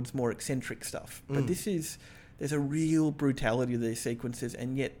tend towards more eccentric stuff. But there's a real brutality to these sequences,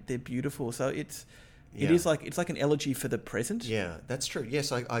 and yet they're beautiful. So it's like an elegy for the present. Yeah, that's true.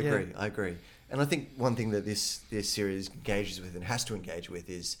 Yes, I agree. I agree. And I think one thing that this series engages with and has to engage with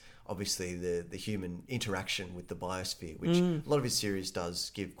is obviously the human interaction with the biosphere, which a lot of his series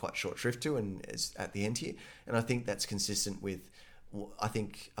does give quite short shrift to and is at the end here. And I think that's consistent with, I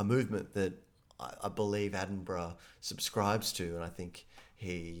think, a movement that I believe Attenborough subscribes to, and I think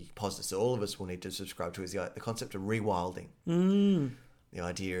he posits that all of us will need to subscribe to, is the concept of rewilding. The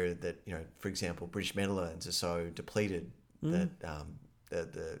idea that, for example, British meadowlands are so depleted that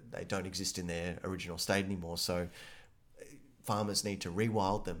they don't exist in their original state anymore. So farmers need to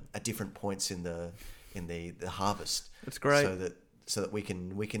rewild them at different points in the harvest. That's great. So that we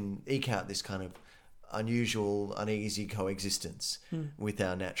can eke out this kind of unusual, uneasy coexistence with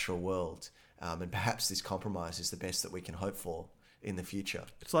our natural world. And perhaps this compromise is the best that we can hope for in the future.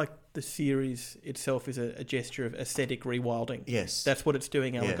 It's like the series itself is a gesture of aesthetic rewilding. Yes. That's what it's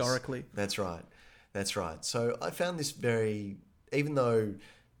doing allegorically. Yes, that's right. So I found this very, even though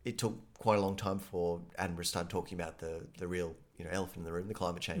it took quite a long time for Attenborough to start talking about the real, elephant in the room, the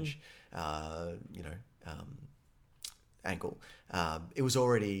climate change, angle. It was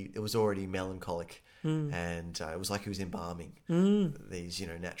already melancholic, and it was like he was embalming these,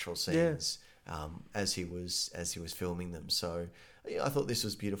 natural scenes as he was filming them. So I thought this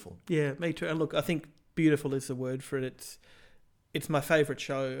was beautiful. Yeah, me too. And look, I think beautiful is the word for it. It's my favourite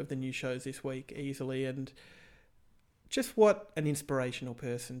show of the new shows this week, easily, and just what an inspirational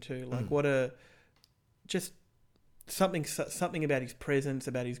person too. Like just something about his presence,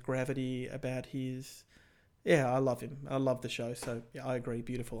 about his gravity, about his. Yeah, I love him. I love the show. So yeah, I agree.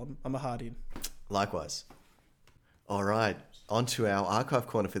 Beautiful. I'm a hard in. Likewise. All right, on to our archive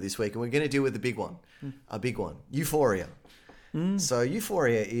corner for this week, and we're going to deal with the big one, a big one, Euphoria. So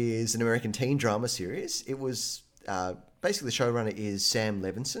Euphoria is an American teen drama series. It was basically the showrunner is Sam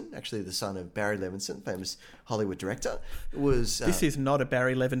Levinson, actually the son of Barry Levinson, famous Hollywood director. It was This is not a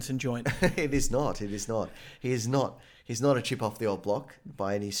Barry Levinson joint. It is not. It is not. He's not a chip off the old block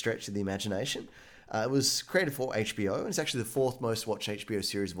by any stretch of the imagination. It was created for HBO, and it's actually the fourth most watched HBO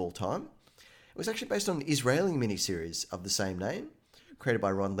series of all time. It was actually based on an Israeli miniseries of the same name, created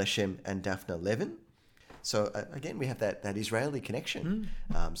by Ron Leshem and Daphne Levin. So again, we have that Israeli connection.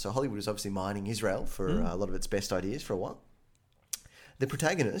 So Hollywood was obviously mining Israel for a lot of its best ideas for a while. The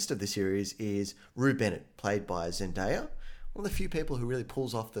protagonist of the series is Rue Bennett, played by Zendaya, one of the few people who really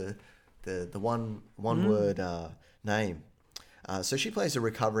pulls off the one word name. So she plays a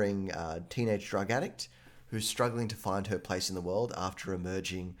recovering teenage drug addict who's struggling to find her place in the world after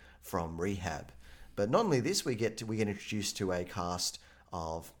emerging from rehab. But not only this, we get introduced to a cast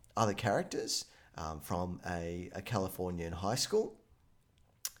of other characters from a Californian high school.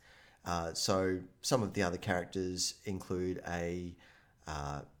 So some of the other characters include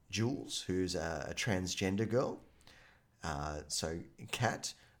Jules, who's a transgender girl. So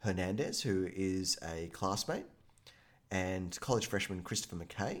Kat Hernandez, who is a classmate, and college freshman Christopher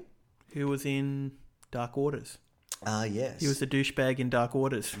McKay, who was in Dark Waters. Yes. He was the douchebag in Dark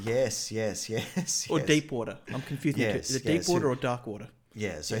Waters. Yes. Or Deep Water. I'm confused. Is it Deep Water or Dark Water?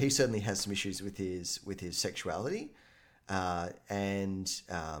 Yeah, so he certainly has some issues with his sexuality,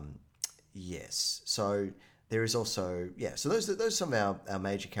 yes. So there is also So those are some of our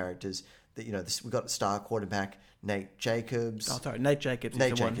major characters. That we've got star quarterback Nate Jacobs. Oh, sorry, Nate Jacobs is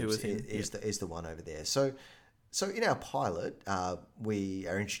the one who was in. Is the one over there. So in our pilot, we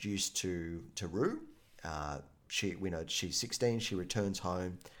are introduced to Rue. We know she's 16. She returns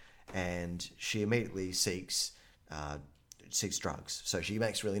home, and she immediately seeks drugs. So she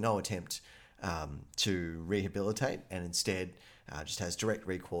makes really no attempt to rehabilitate, and instead just has direct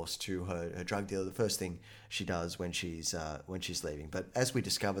recourse to her drug dealer. The first thing she does when she's leaving. But as we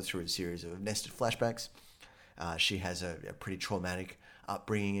discover through a series of nested flashbacks, she has a pretty traumatic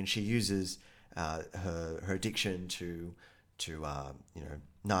upbringing, and she uses her addiction to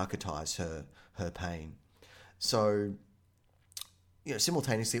narcotize her pain. So,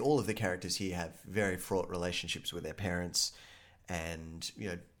 simultaneously, all of the characters here have very fraught relationships with their parents, and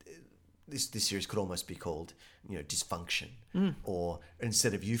this series could almost be called dysfunction, or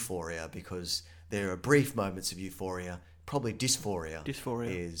instead of euphoria, because there are brief moments of euphoria. Probably dysphoria.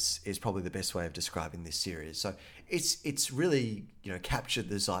 Is probably the best way of describing this series. So it's really captured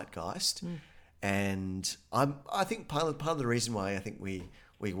the zeitgeist, and I think part of the reason why I think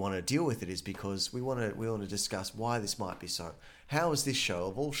we want to deal with it is because we want to discuss why this might be so. How has this show,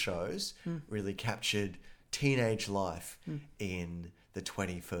 of all shows, really captured teenage life in the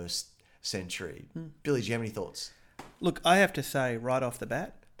 21st century? Billy, do you have any thoughts? Look, I have to say right off the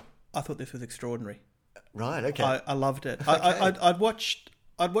bat, I thought this was extraordinary. Right. Okay. I loved it. Okay. I'd watched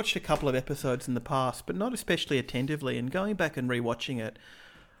a couple of episodes in the past, but not especially attentively. And going back and rewatching it,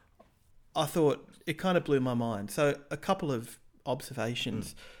 I thought it kind of blew my mind. So a couple of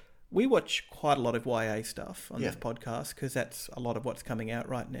observations. We watch quite a lot of YA stuff on this podcast because that's a lot of what's coming out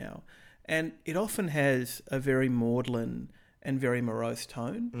right now, and it often has a very maudlin and very morose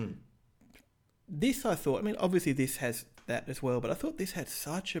tone. This, I thought, obviously this has that as well, but I thought this had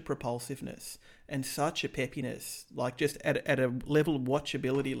such a propulsiveness and such a peppiness, like just at a level of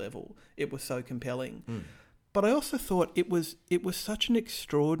watchability level, it was so compelling. But I also thought it was such an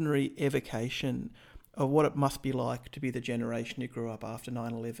extraordinary evocation of what it must be like to be the generation who grew up after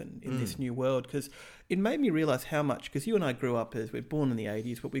 9/11 in this new world, because it made me realise how much, because you and I grew up we're born in the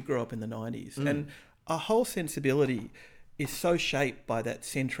 80s, but we grew up in the 90s, and our whole sensibility is so shaped by that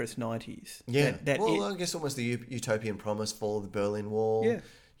centrist 90s. Yeah. I guess almost the utopian promise, fall of the Berlin Wall,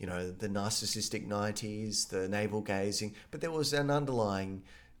 the narcissistic 90s, the navel gazing, but there was an underlying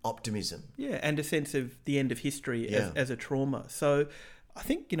optimism. Yeah, and a sense of the end of history as a trauma. So I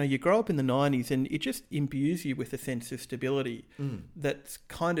think, you grow up in the 90s and it just imbues you with a sense of stability that's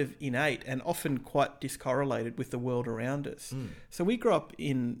kind of innate and often quite discorrelated with the world around us. So we grew up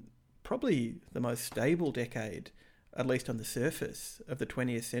in probably the most stable decade, at least on the surface, of the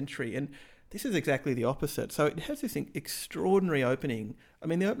 20th century. And this is exactly the opposite. So it has this extraordinary opening.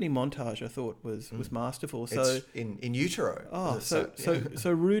 The opening montage I thought was masterful. So it's in utero. Oh,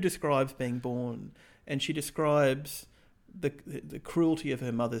 so Rue describes being born, and she describes the cruelty of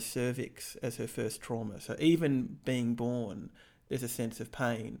her mother's cervix as her first trauma. So even being born, there's a sense of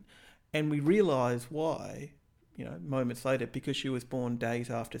pain. And we realise why, moments later, because she was born days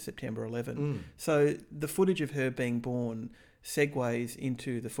after September 11. So the footage of her being born segues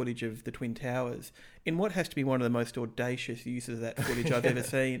into the footage of the Twin Towers in what has to be one of the most audacious uses of that footage I've ever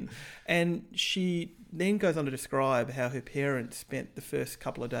seen. And she then goes on to describe how her parents spent the first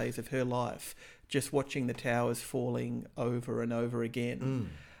couple of days of her life just watching the towers falling over and over again.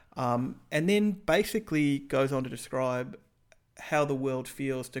 And then basically goes on to describe how the world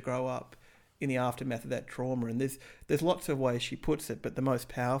feels to grow up in the aftermath of that trauma. And there's lots of ways she puts it, but the most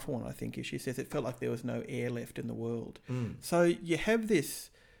powerful one, I think, is she says it felt like there was no air left in the world. So you have this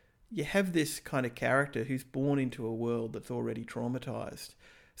kind of character who's born into a world that's already traumatized.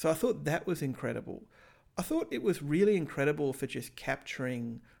 So I thought that was incredible. I thought it was really incredible for just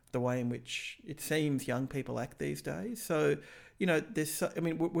capturing the way in which it seems young people act these days. So,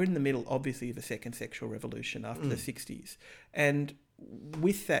 we're in the middle, obviously, of a second sexual revolution after the 60s. And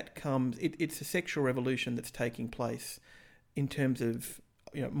with that comes, it's a sexual revolution that's taking place in terms of,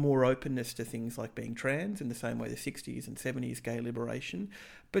 more openness to things like being trans in the same way the 60s and 70s gay liberation.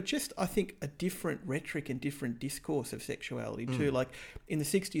 But just, I think, a different rhetoric and different discourse of sexuality too. Like in the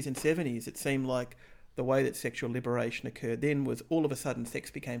 60s and 70s, it seemed like the way that sexual liberation occurred then was all of a sudden sex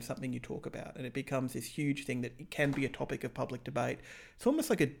became something you talk about, and it becomes this huge thing that it can be a topic of public debate. It's almost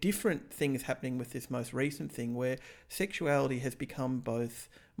like a different thing is happening with this most recent thing where sexuality has become both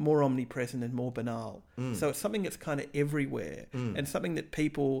more omnipresent and more banal. So it's something that's kind of everywhere and something that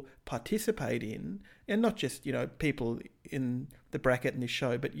people participate in, and not just, people in the bracket in this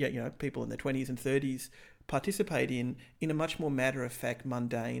show, but people in their 20s and 30s participate in a much more matter-of-fact,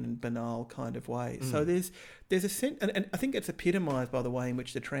 mundane and banal kind of way. So there's a sense, and I think it's epitomised by the way in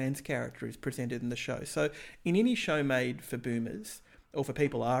which the trans character is presented in the show. So in any show made for boomers or for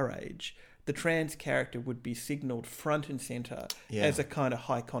people our age, the trans character would be signalled front and centre as a kind of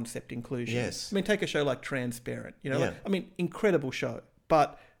high-concept inclusion. Yes. I mean, take a show like Transparent. Incredible show,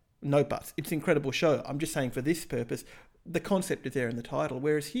 but no buts. It's an incredible show. I'm just saying for this purpose, the concept is there in the title,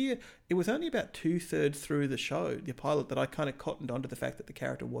 whereas here it was only about 2/3 through the show, the pilot, that I kind of cottoned onto the fact that the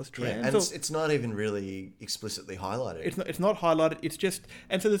character was trans. And it's not even really explicitly highlighted. It's not highlighted. It's just,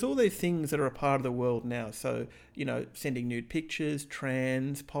 and so there's all these things that are a part of the world now. So sending nude pictures,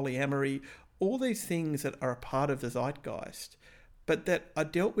 trans, polyamory, all these things that are a part of the zeitgeist, but that are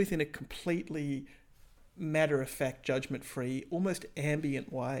dealt with in a completely matter-of-fact, judgment-free, almost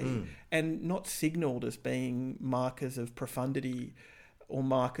ambient way, and not signalled as being markers of profundity or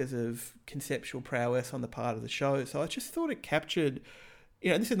markers of conceptual prowess on the part of the show. So I just thought it captured,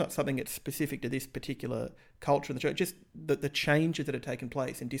 this is not something that's specific to this particular culture in the show, just the changes that have taken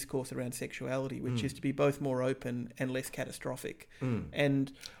place in discourse around sexuality, which is to be both more open and less catastrophic.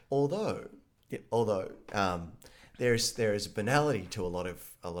 And although there is banality to a lot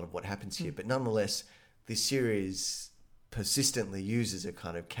of what happens here, but nonetheless, this series persistently uses a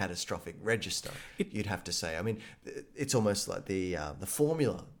kind of catastrophic register, you'd have to say. I mean, it's almost like the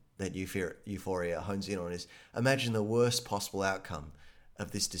formula that Euphoria hones in on is imagine the worst possible outcome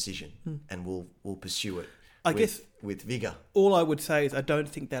of this decision, and we'll pursue it. I guess with vigour. All I would say is I don't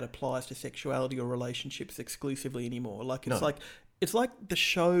think that applies to sexuality or relationships exclusively anymore. It's like the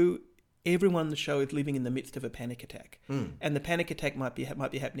show. Everyone in the show is living in the midst of a panic attack, and the panic attack might be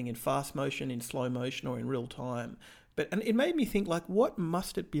happening in fast motion, in slow motion, or in real time. And it made me think, what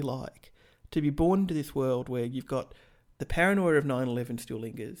must it be like to be born into this world where you've got the paranoia of 9/11 still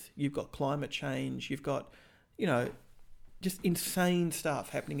lingers, you've got climate change, you've got, just insane stuff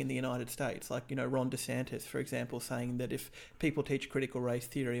happening in the United States, Ron DeSantis, for example, saying that if people teach critical race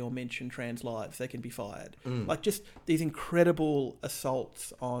theory or mention trans lives, they can be fired. Just these incredible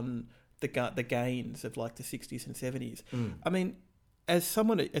assaults on the gains of the 60s and 70s. I mean, as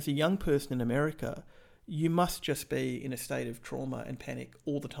a young person in America, you must just be in a state of trauma and panic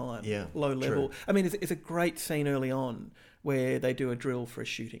all the time, low level. True. I mean, it's a great scene early on where they do a drill for a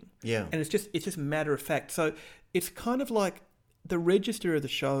shooting. And it's just matter of fact. So it's kind of like the register of the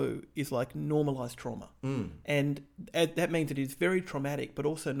show is like normalised trauma. And that means it is very traumatic, but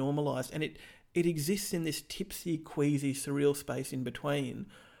also normalised. And it exists in this tipsy, queasy, surreal space in between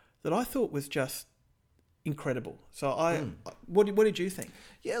that I thought was just incredible. So what did you think?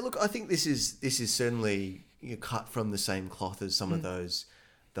 Yeah, look, I think this is certainly cut from the same cloth as some of those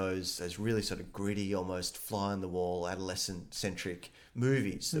really sort of gritty, almost fly on the wall, adolescent centric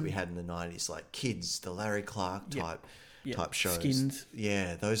movies that we had in the 90s, like Kids, the Larry Clark type shows. Skins.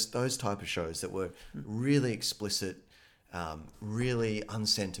 Yeah, those type of shows that were really explicit, really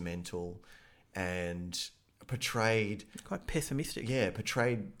unsentimental, and portrayed quite pessimistic. Yeah,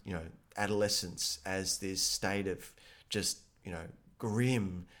 portrayed, adolescence as this state of just,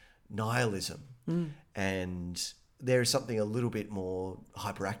 grim nihilism. And there is something a little bit more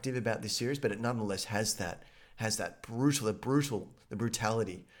hyperactive about this series, but it nonetheless has that has that the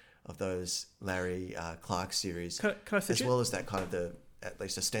brutality of those Larry Clark series, Can I suggest- as well as that kind of the at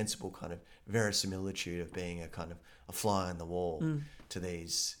least ostensible kind of verisimilitude of being a kind of a fly on the wall to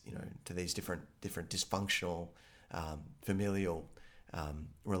these different dysfunctional familial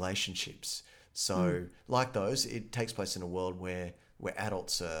relationships. So like those, it takes place in a world where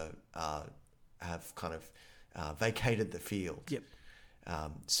adults have kind of vacated the field. Yep.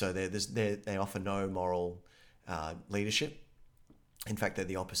 So they offer no moral leadership. In fact, they're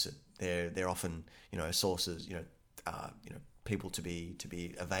the opposite. They're often sources, people to be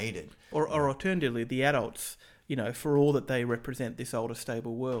evaded. Or alternatively, the adults, for all that they represent this older,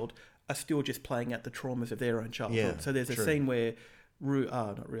 stable world, are still just playing out the traumas of their own childhood. Yeah, so there's a scene where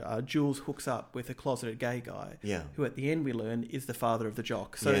Jules hooks up with a closeted gay guy, who at the end we learn is the father of the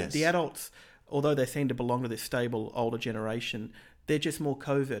jock. So the adults, although they seem to belong to this stable older generation, they're just more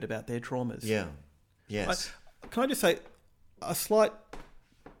covert about their traumas. Yeah. Yes. Can I just say a slight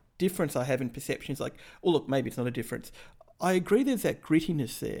difference I have in perceptions? Like, oh look, maybe it's not a difference. I agree there's that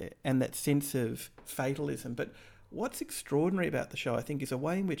grittiness there and that sense of fatalism, but what's extraordinary about the show, I think, is a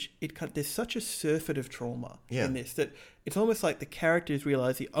way in which there's such a surfeit of trauma in this that it's almost like the characters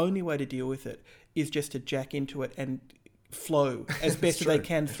realise the only way to deal with it is just to jack into it and flow as best as they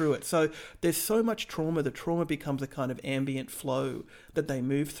can through it. So there's so much trauma, the trauma becomes a kind of ambient flow that they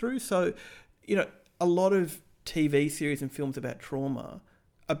move through. So, a lot of TV series and films about trauma,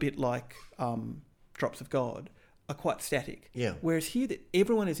 a bit like Drops of God, are quite static. Yeah. Whereas here, that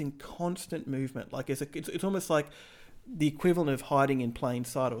everyone is in constant movement. Like it's almost like the equivalent of hiding in plain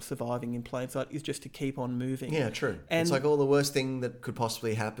sight or surviving in plain sight is just to keep on moving. Yeah, true. And it's like all the worst thing that could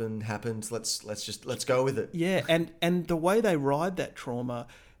possibly happens. Let's go with it. Yeah, and the way they ride that trauma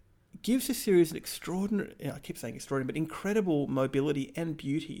gives the series an extraordinary, I keep saying extraordinary, but incredible mobility and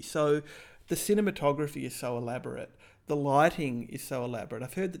beauty. So the cinematography is so elaborate. The lighting is so elaborate.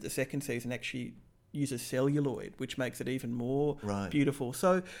 I've heard that the second season actually uses celluloid, which makes it even more beautiful.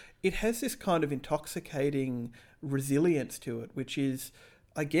 So it has this kind of intoxicating resilience to it, which is,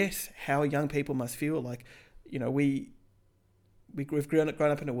 I guess, how young people must feel. Like, we've grown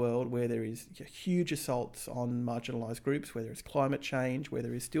up in a world where there is huge assaults on marginalised groups, where there is climate change, where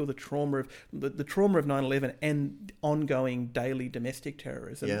there is still the trauma of 9/11 and ongoing daily domestic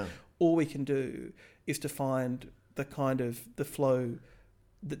terrorism. Yeah. All we can do is to find the kind of the flow,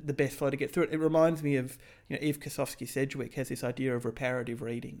 the best flow to get through it. It reminds me of, Eve Kosofsky-Sedgwick has this idea of reparative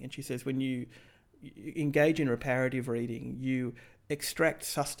reading, and she says when you engage in reparative reading, you extract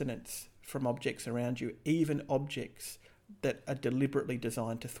sustenance from objects around you, even objects that are deliberately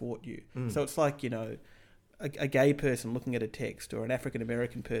designed to thwart you. So it's like, a gay person looking at a text or an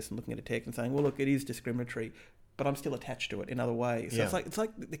African-American person looking at a text and saying, well, look, it is discriminatory, but I'm still attached to it in other ways. So it's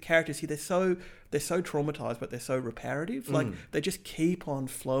like the characters here, they're so traumatized, but they're so reparative. Like they just keep on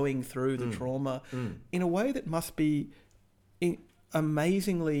flowing through the trauma in a way that must be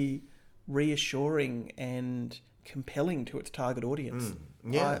amazingly reassuring and compelling to its target audience.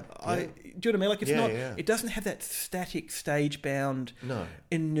 Do you know what I mean? Like it doesn't have that static, stage-bound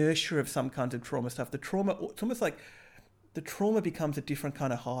inertia of some kinds of trauma stuff. It's almost like the trauma becomes a different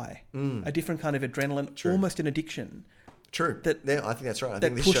kind of high, a different kind of adrenaline, almost an addiction. True. I think that's right. I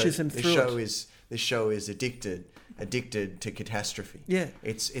think this show is addicted to catastrophe. Yeah.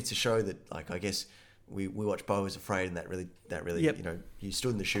 It's a show that, like, I guess we watch Beau is Afraid, and that really you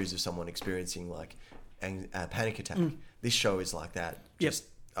stood in the shoes of someone experiencing like a panic attack. This show is like that, just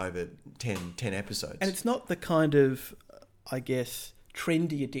over 10 episodes. And it's not the kind of, I guess,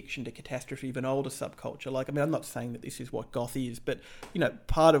 trendy addiction to catastrophe of an older subculture. Like, I mean, I'm not saying that this is what goth is, but,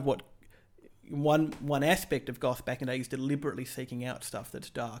 part of what one aspect of goth back in the day is deliberately seeking out stuff that's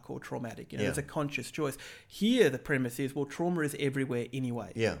dark or traumatic. It's a conscious choice. Here, the premise is, well, trauma is everywhere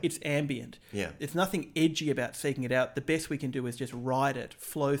anyway. Yeah. It's ambient. Yeah. There's nothing edgy about seeking it out. The best we can do is just ride it,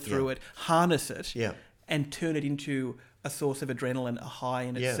 flow through it, harness it, and turn it into a source of adrenaline, a high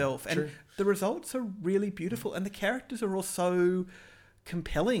in itself. And the results are really beautiful, and the characters are all so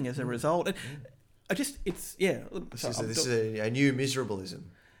compelling as a result. And This is a new miserableism.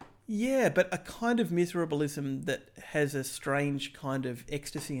 Yeah, but a kind of miserableism that has a strange kind of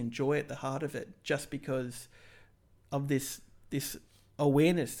ecstasy and joy at the heart of it, just because of this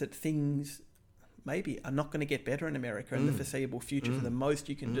awareness that things maybe are not going to get better in America in the foreseeable future. So the most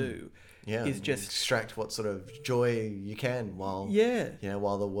you can do is just extract what sort of joy you can while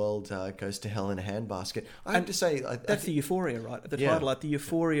the world goes to hell in a handbasket. I have to say, that's the Euphoria, right? The title, like the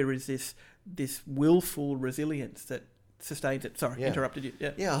Euphoria, is this willful resilience that sustains it. Sorry, interrupted you.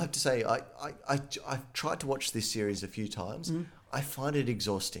 Yeah, I have to say, I've tried to watch this series a few times. I find it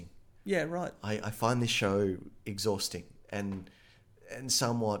exhausting. Yeah, right. I find this show exhausting and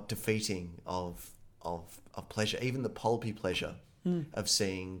somewhat defeating of pleasure, even the pulpy pleasure of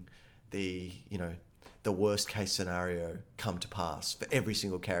seeing the worst case scenario come to pass for every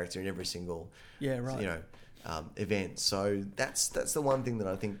single character in every single event. So that's the one thing that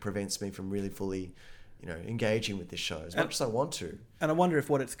I think prevents me from really fully engaging with this show as much as I want to. And I wonder if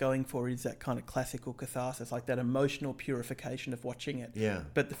what it's going for is that kind of classical catharsis, like that emotional purification of watching it. Yeah.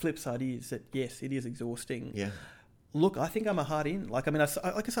 But the flip side is that, yes, it is exhausting. Yeah. Look, I think I'm a hard in. Like, I mean,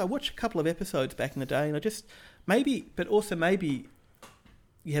 I watched a couple of episodes back in the day, and I just maybe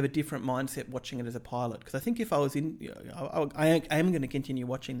you have a different mindset watching it as a pilot. Because I think if I was in, I am going to continue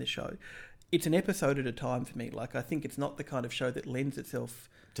watching the show. It's an episode at a time for me. Like, I think it's not the kind of show that lends itself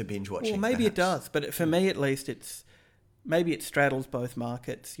to binge watching. Well, maybe perhaps. It does, but for me at least, maybe it straddles both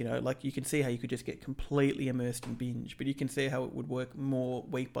markets. Like you can see how you could just get completely immersed in binge, but you can see how it would work more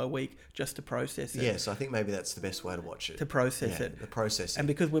week by week just to process it. Yes, I think maybe that's the best way to watch it. To process it. The processing. And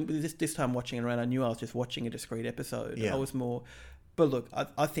because when this time watching it around, I knew I was just watching a discrete episode. Yeah. I was more... But look,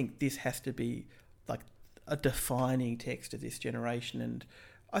 I think this has to be like a defining text of this generation. And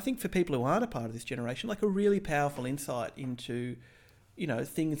I think for people who aren't a part of this generation, like a really powerful insight into...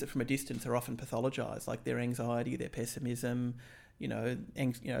 things that from a distance are often pathologized, like their anxiety, their pessimism,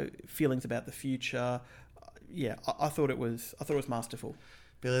 feelings about the future. Yeah, I thought it was masterful.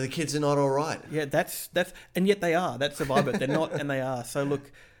 Billy, the kids are not all right. Yeah, that's, and yet they are. That's the vibe. But they're not, and they are. So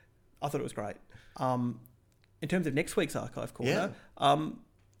look, I thought it was great. In terms of next week's Archive Corner,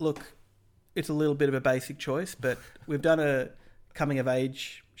 look, it's a little bit of a basic choice, but we've done a coming of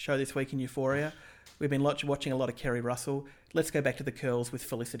age show this week in Euphoria. We've been watching a lot of Kerry Russell. Let's go back to the Curls with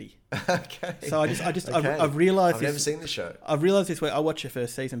Felicity. Okay. So I've realised I've never seen the show. I've realised this week. I watched the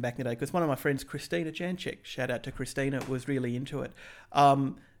first season back in the day because one of my friends, Christina Janchek, shout out to Christina, was really into it.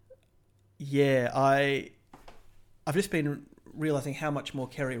 I've just been realising how much more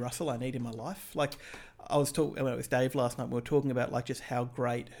Kerry Russell I need in my life. Like I was talking with Dave last night. We were talking about like just how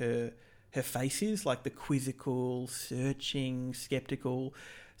great her face is, like the quizzical, searching, sceptical.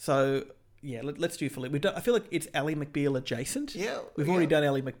 So. Yeah, let's do Felicity. I feel like it's Ally McBeal adjacent. Yeah. We've already done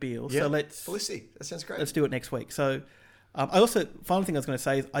Ally McBeal, so let's... Felicity, that sounds great. Let's do it next week. So, final thing I was going to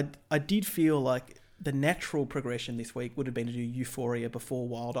say is I did feel like the natural progression this week would have been to do Euphoria before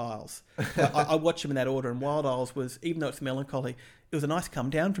Wild Isles. I watched them in that order, and Wild Isles was, even though it's melancholy, it was a nice come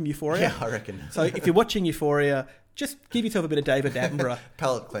down from Euphoria. Yeah, I reckon. So if you're watching Euphoria, just give yourself a bit of David Attenborough.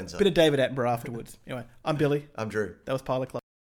 Palate cleanser. Bit of David Attenborough afterwards. Anyway, I'm Billy. I'm Drew. That was Pilot Club.